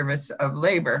at the Service of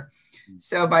Labor.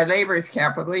 So by labor's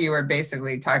capital, you were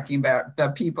basically talking about the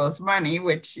people's money,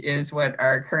 which is what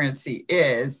our currency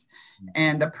is.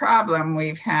 And the problem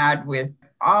we've had with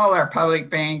all our public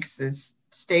banks is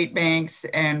state banks,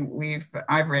 and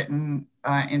I've written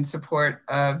in support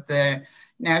of the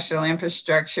National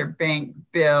Infrastructure Bank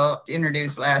Bill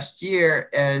introduced last year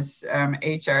as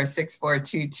HR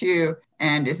 6422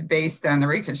 and is based on the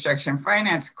Reconstruction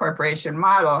Finance Corporation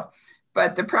model.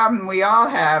 But the problem we all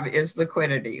have is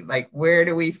liquidity. Like, where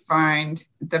do we find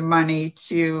the money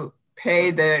to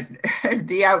pay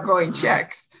the outgoing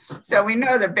checks? So we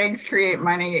know that banks create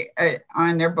money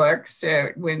on their books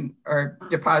or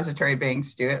depository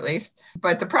banks do, at least.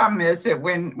 But the problem is that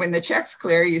when the checks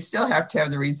clear, you still have to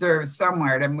have the reserves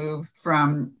somewhere to move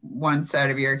from one side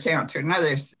of your account to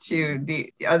another, to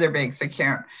the other bank's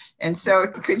account. And so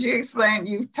could you explain,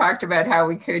 you've talked about how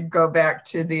we could go back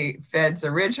to the Fed's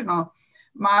original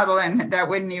model, and that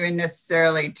wouldn't even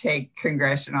necessarily take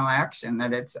congressional action,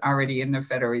 that it's already in the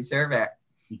Federal Reserve Act.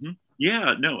 Mm-hmm.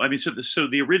 Yeah, no, I mean, so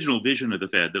the original vision of the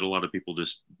Fed that a lot of people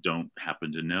just don't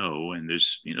happen to know, and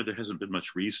there hasn't been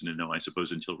much reason to know, I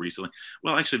suppose, until recently.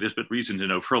 Well, actually, there's been reason to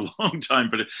know for a long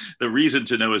time, but the reason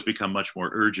to know has become much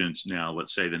more urgent now,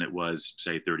 let's say, than it was,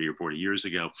 say, 30 or 40 years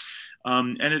ago.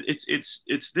 And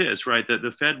it's this, right, that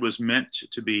the Fed was meant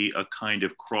to be a kind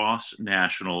of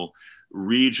cross-national,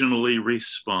 regionally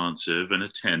responsive and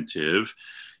attentive,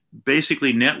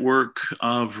 basically network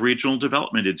of regional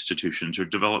development institutions or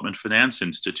development finance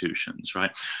institutions,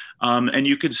 right? And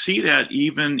you could see that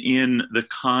even in the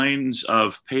kinds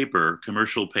of paper,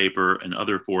 commercial paper and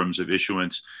other forms of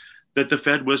issuance that the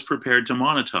Fed was prepared to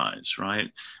monetize,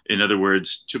 right? In other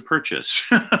words, to purchase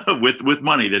with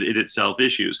money that it itself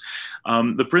issues.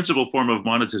 The principal form of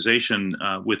monetization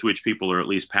with which people are at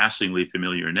least passingly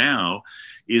familiar now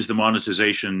is the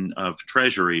monetization of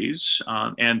treasuries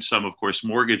and some, of course,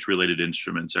 mortgage-related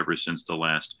instruments ever since the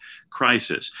last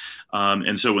crisis.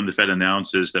 And so when the Fed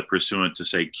announces that pursuant to,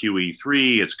 say,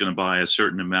 QE3, it's going to buy a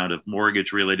certain amount of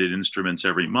mortgage-related instruments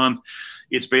every month,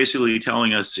 it's basically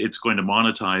telling us it's going to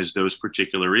monetize those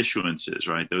particular issuances,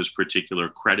 right? Those particular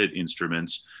credit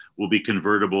instruments will be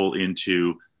convertible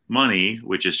into money,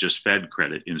 which is just Fed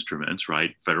credit instruments,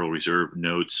 right? Federal Reserve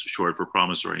notes, short for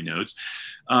promissory notes.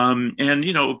 And,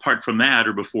 apart from that,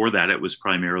 or before that, it was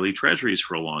primarily treasuries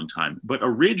for a long time. But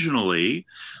originally,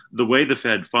 the way the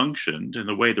Fed functioned and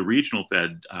the way the regional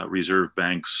Fed reserve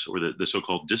banks or the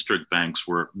so-called district banks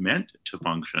were meant to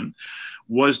function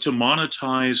was to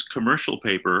monetize commercial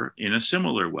paper in a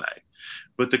similar way.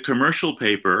 But the commercial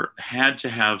paper had to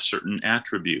have certain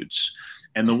attributes.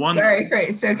 And the one,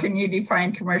 sorry, so can you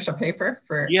define commercial paper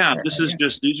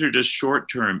these are just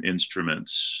short-term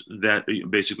instruments that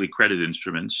basically credit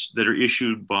instruments that are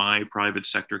issued by private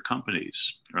sector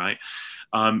companies, right?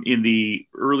 In the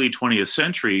early 20th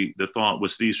century, the thought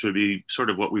was these would be sort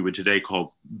of what we would today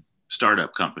call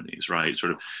startup companies, right?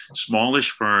 Sort of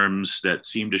smallish firms that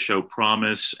seem to show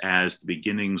promise as the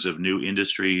beginnings of new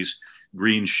industries,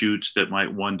 green shoots that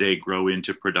might one day grow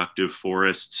into productive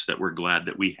forests that we're glad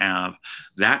that we have,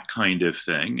 that kind of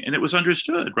thing. And it was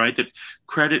understood, right, that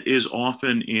credit is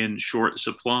often in short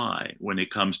supply when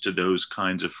it comes to those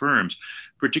kinds of firms,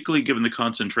 particularly given the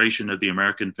concentration of the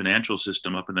American financial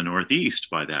system up in the Northeast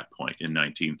by that point in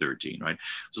 1913, right? It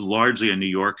was largely a New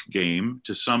York game,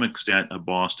 to some extent a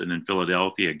Boston and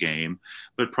Philadelphia game,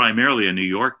 but primarily a New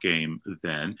York game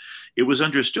then. It was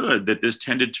understood that this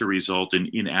tended to result in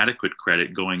inadequate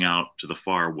credit going out to the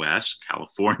far west,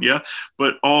 California,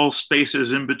 but all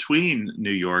spaces in between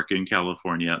New York and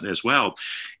California as well.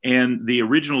 And the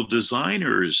original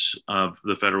designers of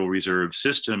the Federal Reserve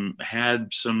System had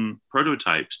some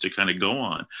prototypes to kind of go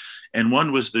on. And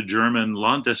one was the German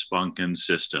Landesbanken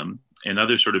system and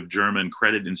other sort of German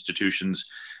credit institutions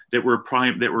that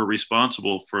were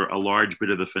responsible for a large bit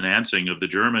of the financing of the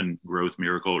German growth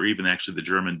miracle, or even actually the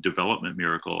German development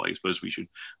miracle, I suppose we should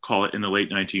call it, in the late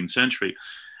 19th century.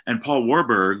 And Paul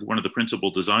Warburg, one of the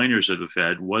principal designers of the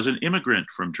Fed, was an immigrant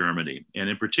from Germany. And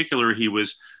in particular, he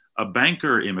was a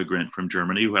banker immigrant from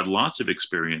Germany who had lots of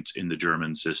experience in the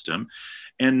German system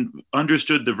and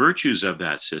understood the virtues of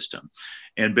that system.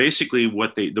 And basically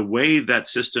the way that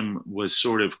system was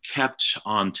sort of kept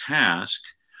on task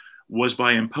was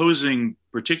by imposing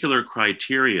particular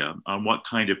criteria on what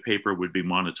kind of paper would be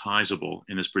monetizable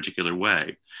in this particular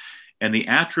way. And the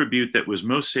attribute that was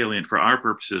most salient for our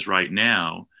purposes right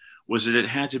now was that it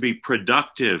had to be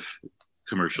productive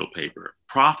commercial paper.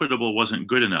 Profitable wasn't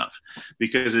good enough,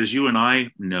 because as you and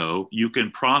I know, you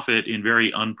can profit in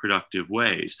very unproductive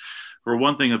ways. For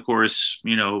one thing, of course,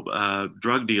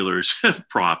 drug dealers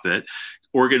profit.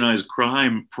 Organized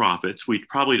crime profits. We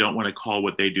probably don't want to call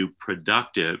what they do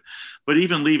productive, but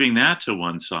even leaving that to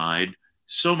one side,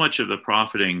 so much of the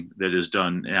profiting that is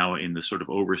done now in the sort of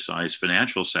oversized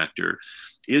financial sector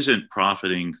isn't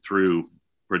profiting through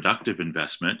productive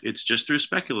investment. It's just through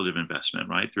speculative investment,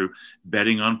 right? Through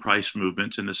betting on price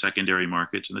movements in the secondary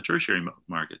markets and the tertiary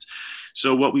markets.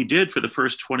 So what we did for the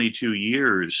first 22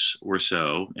 years or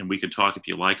so, and we can talk if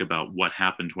you like about what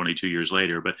happened 22 years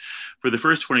later, but for the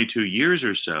first 22 years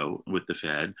or so with the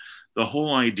Fed, the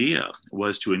whole idea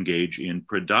was to engage in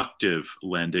productive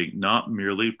lending, not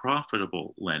merely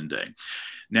profitable lending.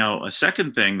 Now, a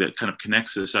second thing that kind of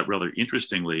connects this up rather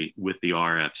interestingly with the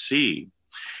RFC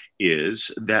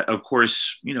is that, of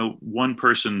course, one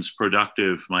person's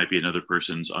productive might be another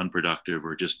person's unproductive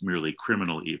or just merely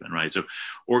criminal even, right? So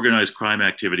organized crime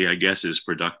activity, I guess, is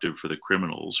productive for the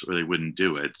criminals or they wouldn't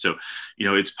do it. So,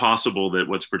 it's possible that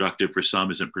what's productive for some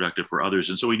isn't productive for others.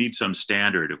 And so we need some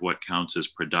standard of what counts as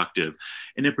productive.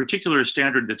 And in particular, a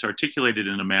standard that's articulated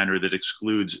in a manner that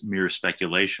excludes mere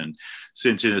speculation,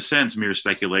 since in a sense, mere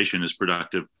speculation is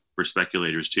productive for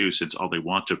speculators too, since all they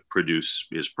want to produce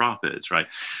is profits, right?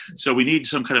 So we need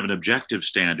some kind of an objective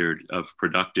standard of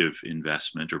productive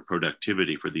investment or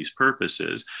productivity for these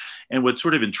purposes. And what's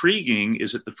sort of intriguing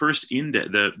is that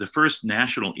the first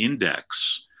national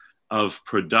index of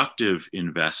productive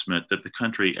investment that the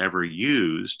country ever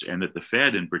used, and that the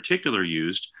Fed in particular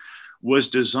used, was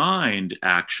designed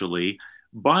actually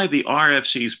by the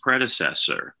RFC's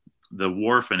predecessor, the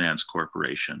War Finance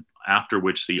Corporation, after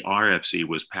which the RFC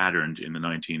was patterned in the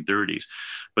 1930s.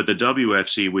 But the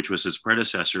WFC, which was its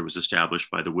predecessor, was established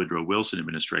by the Woodrow Wilson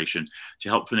administration to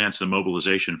help finance the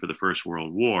mobilization for the First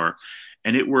World War.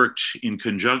 And it worked in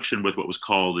conjunction with what was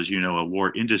called, as you know, a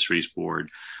War Industries Board.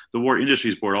 The War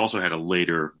Industries Board also had a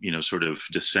later, sort of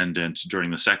descendant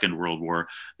during the Second World War.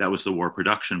 That was the War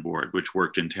Production Board, which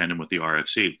worked in tandem with the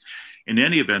RFC. In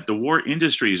any event, the War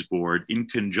Industries Board, in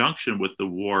conjunction with the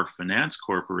War Finance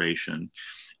Corporation,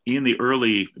 in the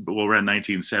around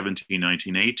 1917,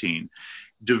 1918,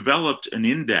 developed an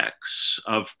index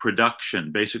of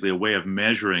production, basically a way of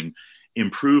measuring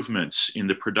improvements in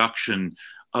the production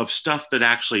of stuff that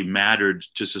actually mattered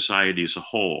to society as a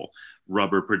whole: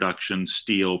 rubber production,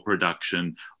 steel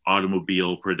production,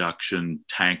 automobile production,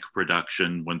 tank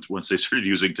production, once they started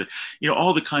using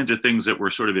all the kinds of things that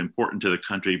were sort of important to the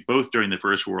country, both during the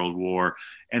First World War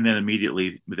and then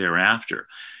immediately thereafter.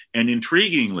 And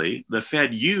intriguingly, the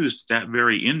Fed used that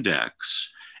very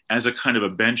index as a kind of a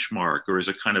benchmark, or as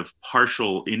a kind of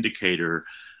partial indicator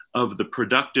of the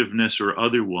productiveness or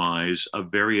otherwise of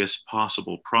various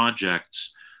possible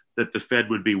projects that the Fed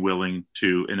would be willing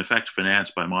to, in effect, finance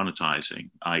by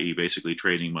monetizing, i.e. basically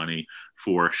trading money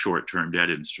for short-term debt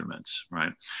instruments,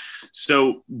 right?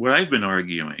 So what I've been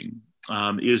arguing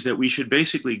is that we should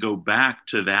basically go back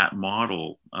to that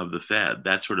model of the Fed,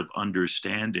 that sort of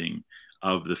understanding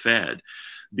of the Fed,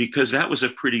 because that was a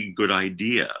pretty good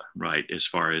idea, right, as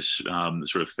far as the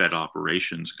sort of Fed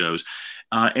operations goes.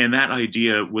 And that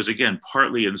idea was, again,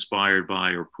 partly inspired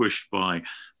by or pushed by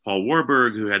Paul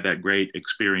Warburg, who had that great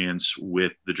experience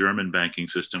with the German banking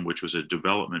system, which was a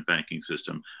development banking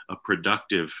system, a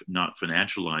productive, not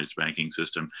financialized banking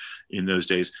system in those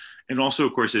days. And also,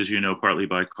 of course, as you know, partly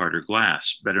by Carter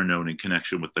Glass, better known in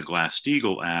connection with the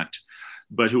Glass-Steagall Act,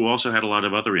 but who also had a lot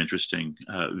of other interesting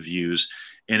views.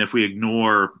 And if we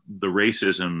ignore the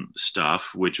racism stuff,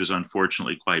 which was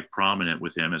unfortunately quite prominent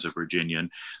with him as a Virginian,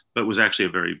 but was actually a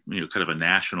very, kind of a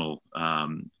national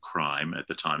crime at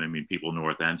the time. I mean, people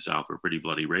north and south were pretty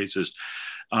bloody racist.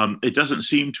 It doesn't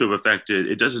seem to have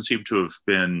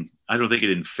been, I don't think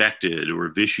it infected or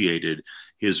vitiated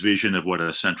his vision of what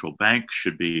a central bank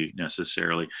should be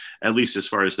necessarily, at least as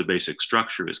far as the basic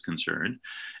structure is concerned.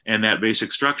 And that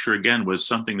basic structure, again, was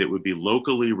something that would be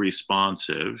locally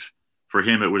responsive. For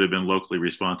him, it would have been locally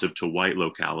responsive to white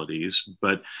localities,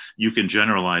 but you can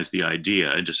generalize the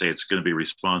idea and just say it's going to be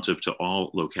responsive to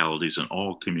all localities and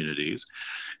all communities,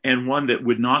 and one that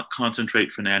would not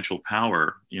concentrate financial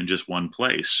power in just one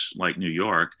place like New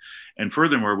York, and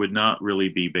furthermore would not really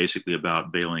be basically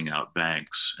about bailing out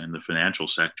banks and the financial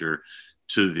sector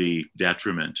to the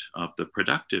detriment of the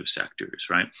productive sectors,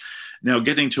 right? Now,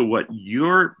 getting to what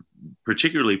you're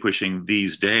particularly pushing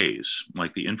these days,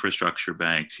 like the infrastructure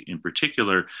bank in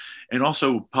particular, and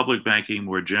also public banking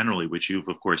more generally, which you've,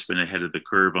 of course, been ahead of the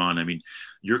curve on. I mean,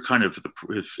 you're kind of,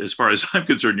 as far as I'm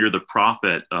concerned, you're the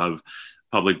prophet of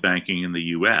public banking in the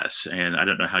US. And I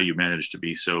don't know how you managed to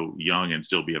be so young and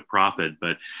still be a prophet,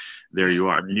 but there you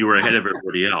are. I mean, you were ahead of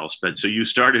everybody else, but so you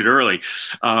started early.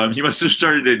 You must have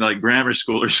started in like grammar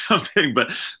school or something,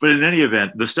 but in any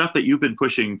event, the stuff that you've been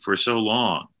pushing for so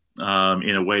long,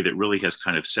 in a way that really has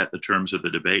kind of set the terms of the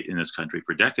debate in this country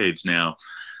for decades now,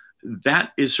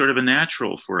 that is sort of a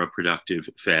natural for a productive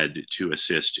Fed to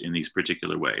assist in these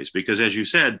particular ways. Because as you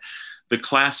said, the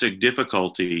classic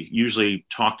difficulty usually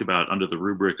talked about under the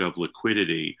rubric of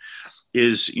liquidity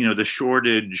is, the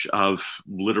shortage of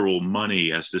literal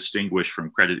money as distinguished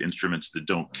from credit instruments that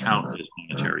don't count as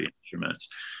monetary instruments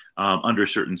under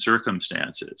certain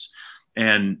circumstances.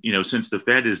 And, since the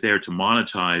Fed is there to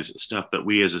monetize stuff that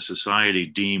we as a society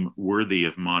deem worthy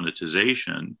of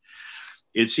monetization,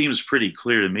 it seems pretty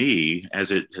clear to me,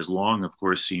 as it has long, of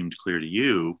course, seemed clear to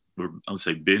you, or I'll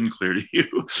say been clear to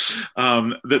you,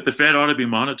 that the Fed ought to be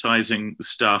monetizing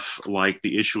stuff like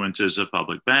the issuances of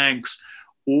public banks,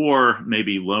 or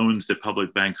maybe loans that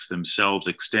public banks themselves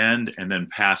extend and then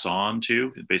pass on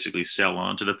to, basically sell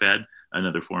on to the Fed,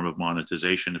 another form of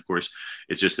monetization. Of course,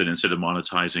 it's just that instead of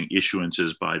monetizing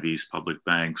issuances by these public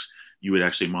banks, you would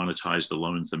actually monetize the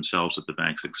loans themselves that the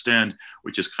banks extend,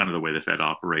 which is kind of the way the Fed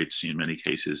operates in many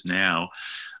cases now.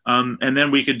 And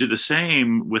then we could do the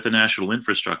same with a national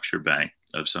infrastructure bank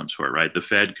of some sort, right? The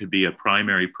Fed could be a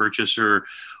primary purchaser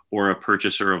or a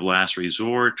purchaser of last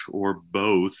resort, or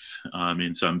both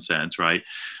in some sense, right?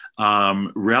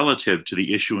 Relative to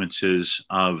the issuances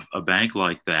of a bank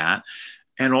like that,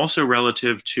 and also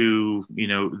relative to,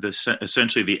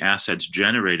 essentially the assets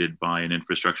generated by an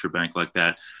infrastructure bank like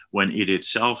that when it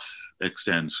itself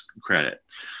extends credit.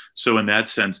 So in that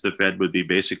sense, the Fed would be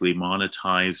basically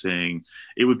monetizing,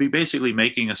 it would be basically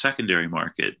making a secondary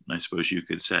market, I suppose you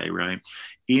could say, right?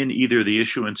 In either the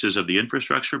issuances of the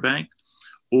infrastructure bank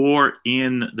or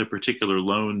in the particular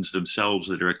loans themselves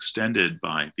that are extended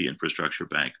by the infrastructure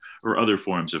bank, or other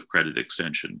forms of credit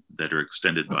extension that are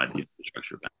extended by the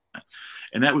infrastructure bank.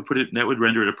 And that would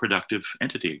render it a productive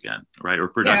entity again, right? Or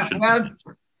production. Yeah, well,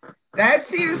 that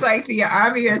seems like the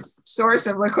obvious source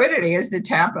of liquidity is to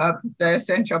tap up the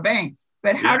central bank.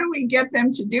 But how do we get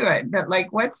them to do it? But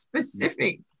like, what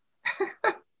specific? Do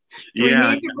we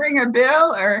need to bring a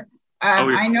bill? Or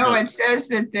I know it says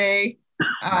that they,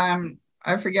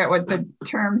 I forget what the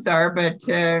terms are, but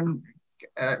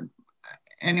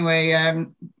anyway,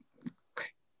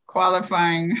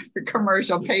 qualifying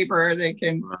commercial paper, they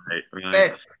can.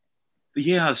 Right.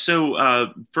 But,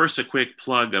 so first a quick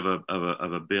plug of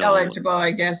a bill. Eligible,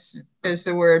 I guess, is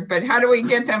the word. But how do we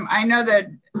get them? I know that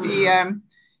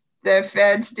the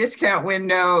Fed's discount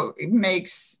window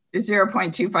makes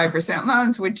 0.25%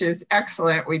 loans, which is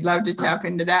excellent. We'd love to tap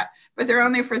into that, but they're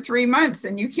only for 3 months,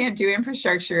 and you can't do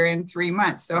infrastructure in 3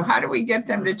 months. So how do we get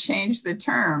them to change the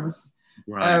terms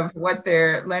of what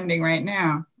they're lending right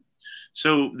now?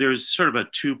 So there's sort of a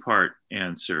two-part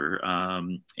answer,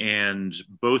 and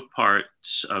both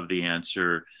parts of the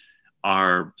answer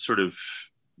are sort of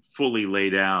fully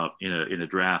laid out in a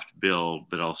draft bill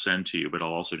that I'll send to you, but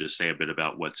I'll also just say a bit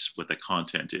about what the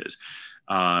content is.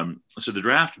 So the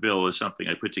draft bill is something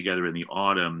I put together in the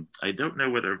autumn. I don't know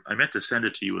whether I meant to send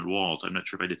it to you and Walt. I'm not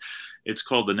sure if I did. It's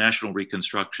called the National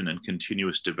Reconstruction and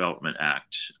Continuous Development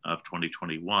Act of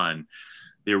 2021.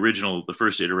 The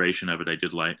first iteration of it I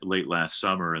did late last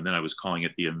summer, and then I was calling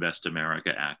it the Invest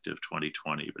America Act of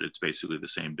 2020, but it's basically the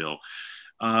same bill.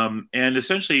 And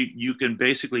essentially, you can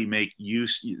basically make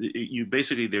use,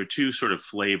 there are two sort of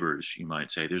flavors, you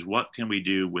might say. There's what can we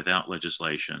do without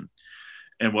legislation,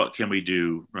 and what can we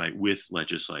do, right, with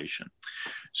legislation.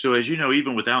 So as you know,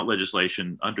 even without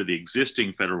legislation, under the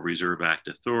existing Federal Reserve Act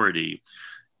authority,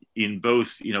 in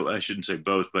both, I shouldn't say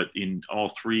both, but in all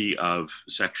three of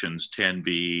sections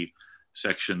 10B,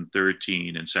 section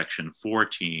 13, and section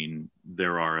 14,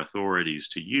 there are authorities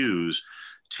to use.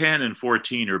 10 and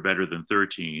 14 are better than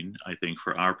 13, I think,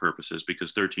 for our purposes,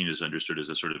 because 13 is understood as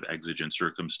a sort of exigent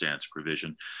circumstance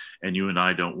provision. And you and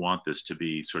I don't want this to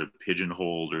be sort of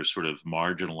pigeonholed or sort of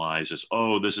marginalized as,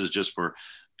 oh, this is just for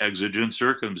exigent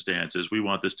circumstances. We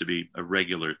want this to be a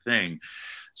regular thing.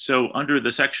 So under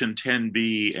the section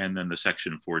 10B and then the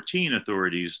section 14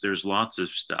 authorities, there's lots of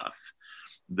stuff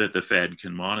that the Fed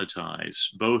can monetize,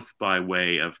 both by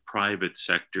way of private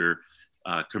sector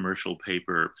commercial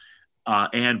paper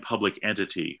and public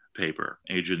entity paper,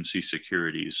 agency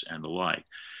securities and the like.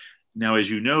 Now, as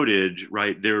you noted,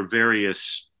 right, there are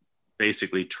various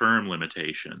basically term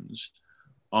limitations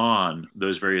on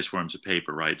those various forms of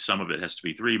paper, right? Some of it has to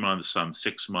be 3 months, some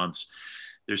 6 months.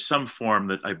 There's some form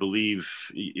that I believe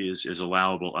is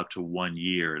allowable up to 1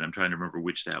 year, and I'm trying to remember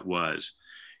which that was.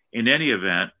 In any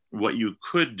event, what you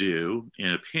could do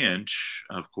in a pinch,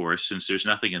 of course, since there's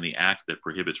nothing in the act that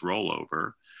prohibits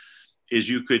rollover, is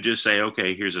you could just say,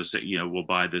 okay, here's we'll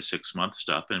buy this 6 month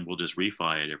stuff and we'll just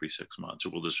refi it every 6 months, or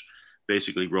we'll just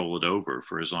basically roll it over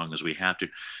for as long as we have to.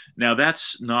 Now,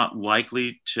 that's not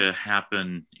likely to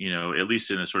happen, at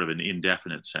least in a sort of an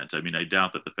indefinite sense. I mean, I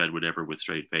doubt that the Fed would ever with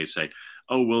straight face say,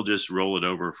 oh, we'll just roll it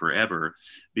over forever,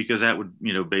 because that would,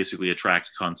 basically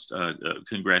attract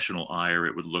congressional ire.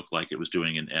 It would look like it was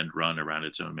doing an end run around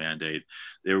its own mandate.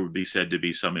 There would be said to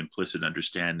be some implicit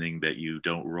understanding that you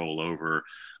don't roll over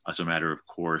as a matter of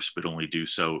course, but only do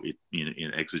so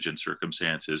in exigent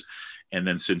circumstances. And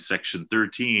then since section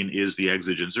 13 is the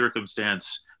exigent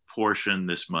circumstance portion,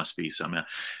 this must be somehow.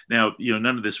 Now,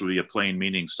 none of this would be a plain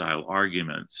meaning style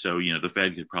argument. So, the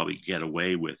Fed could probably get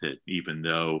away with it, even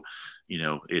though,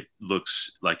 it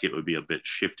looks like it would be a bit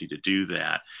shifty to do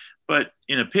that. But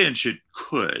in a pinch, it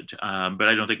could. But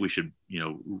I don't think we should,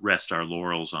 rest our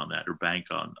laurels on that or bank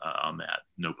on that.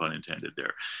 No pun intended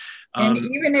there. And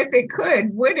even if it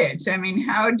could, would it? I mean,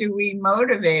 how do we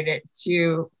motivate it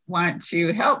to want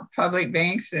to help public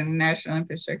banks and National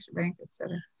Infrastructure Bank, et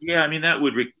cetera? Yeah, I mean, that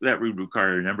would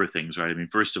require a number of things, right? I mean,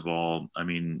 first of all,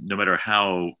 no matter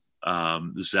how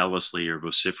zealously or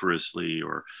vociferously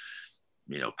or,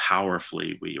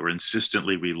 powerfully or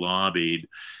insistently we lobbied,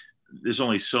 there's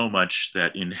only so much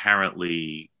that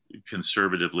inherently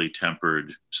conservatively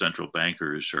tempered central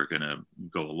bankers are going to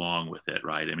go along with it,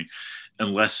 right? I mean,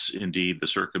 unless indeed the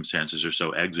circumstances are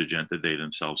so exigent that they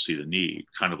themselves see the need,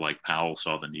 kind of like Powell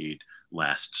saw the need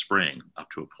last spring, up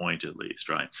to a point at least,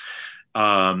 right?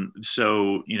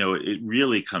 So, it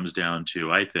really comes down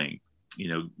to, I think,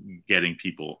 getting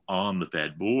people on the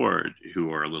Fed board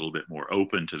who are a little bit more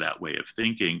open to that way of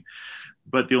thinking.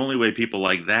 But the only way people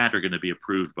like that are going to be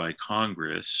approved by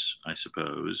Congress, I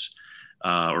suppose,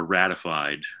 or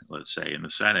ratified, let's say, in the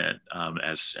Senate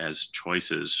as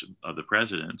choices of the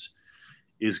presidents,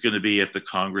 is going to be if the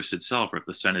Congress itself or if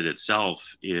the Senate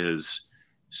itself is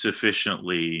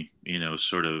sufficiently,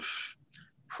 sort of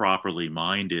properly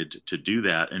minded to do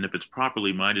that. And if it's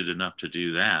properly minded enough to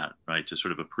do that, right, to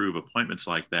sort of approve appointments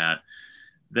like that,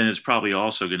 then it's probably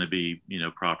also going to be,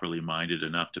 properly minded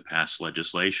enough to pass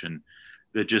legislation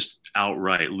that just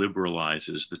outright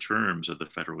liberalizes the terms of the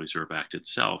Federal Reserve Act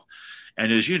itself.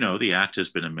 And as you know, the act has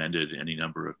been amended any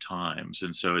number of times.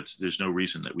 And so there's no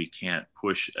reason that we can't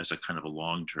push as a kind of a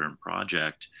long-term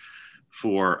project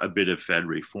for a bit of Fed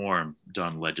reform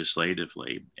done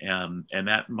legislatively. And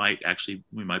that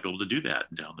we might be able to do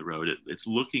that down the road. It's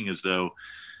looking as though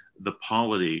the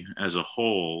polity as a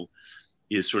whole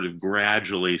is sort of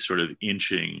gradually sort of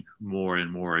inching more and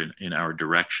more in our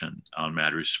direction on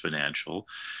matters financial.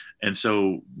 And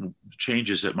so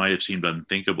changes that might have seemed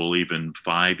unthinkable even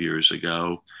 5 years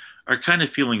ago are kind of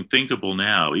feeling thinkable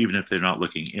now, even if they're not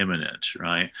looking imminent,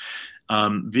 right?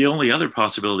 The only other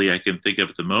possibility I can think of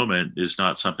at the moment is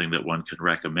not something that one can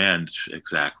recommend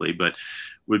exactly, but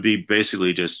would be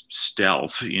basically just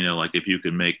stealth. Like if you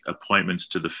can make appointments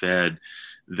to the Fed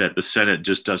that the Senate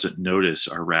just doesn't notice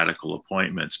are radical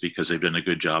appointments because they've done a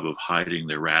good job of hiding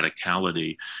their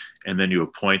radicality. And then you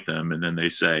appoint them and then they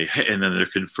say, and then they're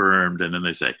confirmed. And then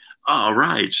they say, all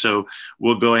right, so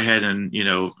we'll go ahead and,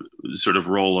 sort of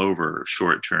roll over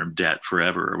short-term debt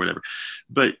forever or whatever.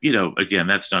 But, again,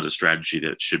 that's not a strategy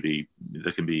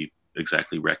that can be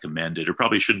exactly recommended, or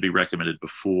probably shouldn't be recommended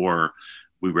before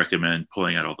we recommend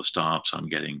pulling out all the stops on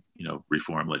getting,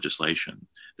 reform legislation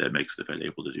that makes the Fed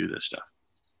able to do this stuff.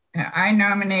 I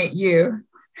nominate you.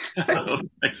 Oh,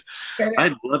 thanks.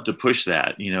 I'd love to push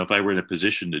that, if I were in a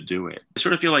position to do it. I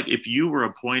sort of feel like if you were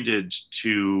appointed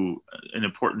to an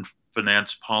important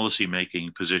finance policy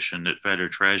making position at Fed or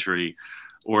Treasury,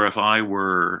 or if I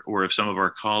were, or if some of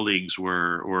our colleagues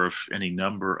were, or if any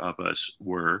number of us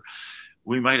were,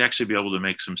 we might actually be able to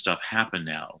make some stuff happen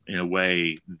now in a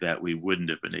way that we wouldn't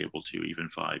have been able to even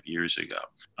 5 years ago,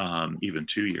 even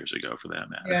 2 years ago for that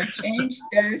matter. Yeah, change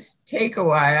does take a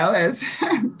while, as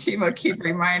people keep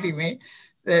reminding me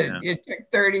that it took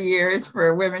 30 years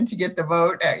for women to get the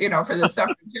vote, for the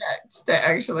suffragettes to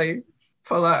actually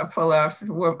pull off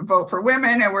vote for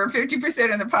women, and we're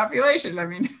 50% of the population. I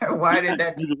mean, why did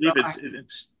that?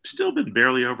 It's still been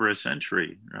barely over a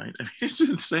century, right? I mean, it's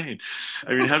insane.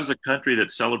 I mean, how does a country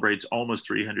that celebrates almost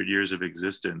 300 years of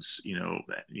existence,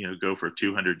 go for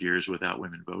 200 years without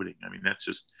women voting? I mean, that's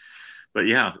just. But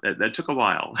yeah, that took a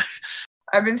while.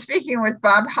 I've been speaking with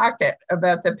Bob Hockett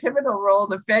about the pivotal role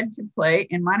the Fed can play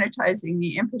in monetizing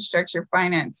the infrastructure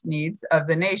finance needs of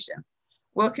the nation.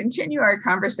 We'll continue our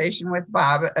conversation with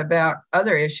Bob about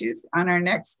other issues on our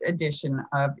next edition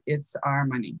of It's Our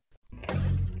Money.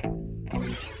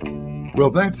 Well,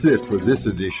 that's it for this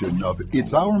edition of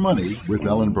It's Our Money with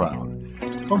Ellen Brown.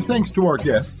 Our thanks to our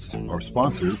guests, our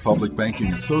sponsor, Public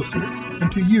Banking Associates, and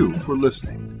to you for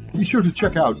listening. Be sure to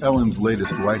check out Ellen's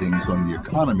latest writings on the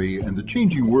economy and the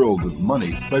changing world of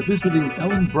money by visiting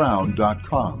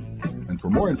ellenbrown.com. And for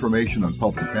more information on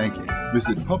public banking,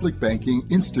 visit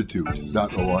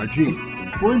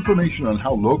publicbankinginstitute.org. For information on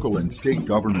how local and state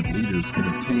government leaders can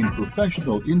obtain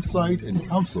professional insight and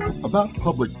counsel about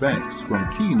public banks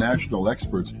from key national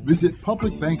experts, visit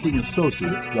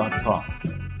publicbankingassociates.com.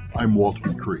 I'm Walt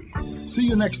McCree. See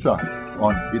you next time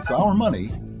on It's Our Money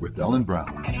with Ellen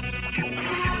Brown.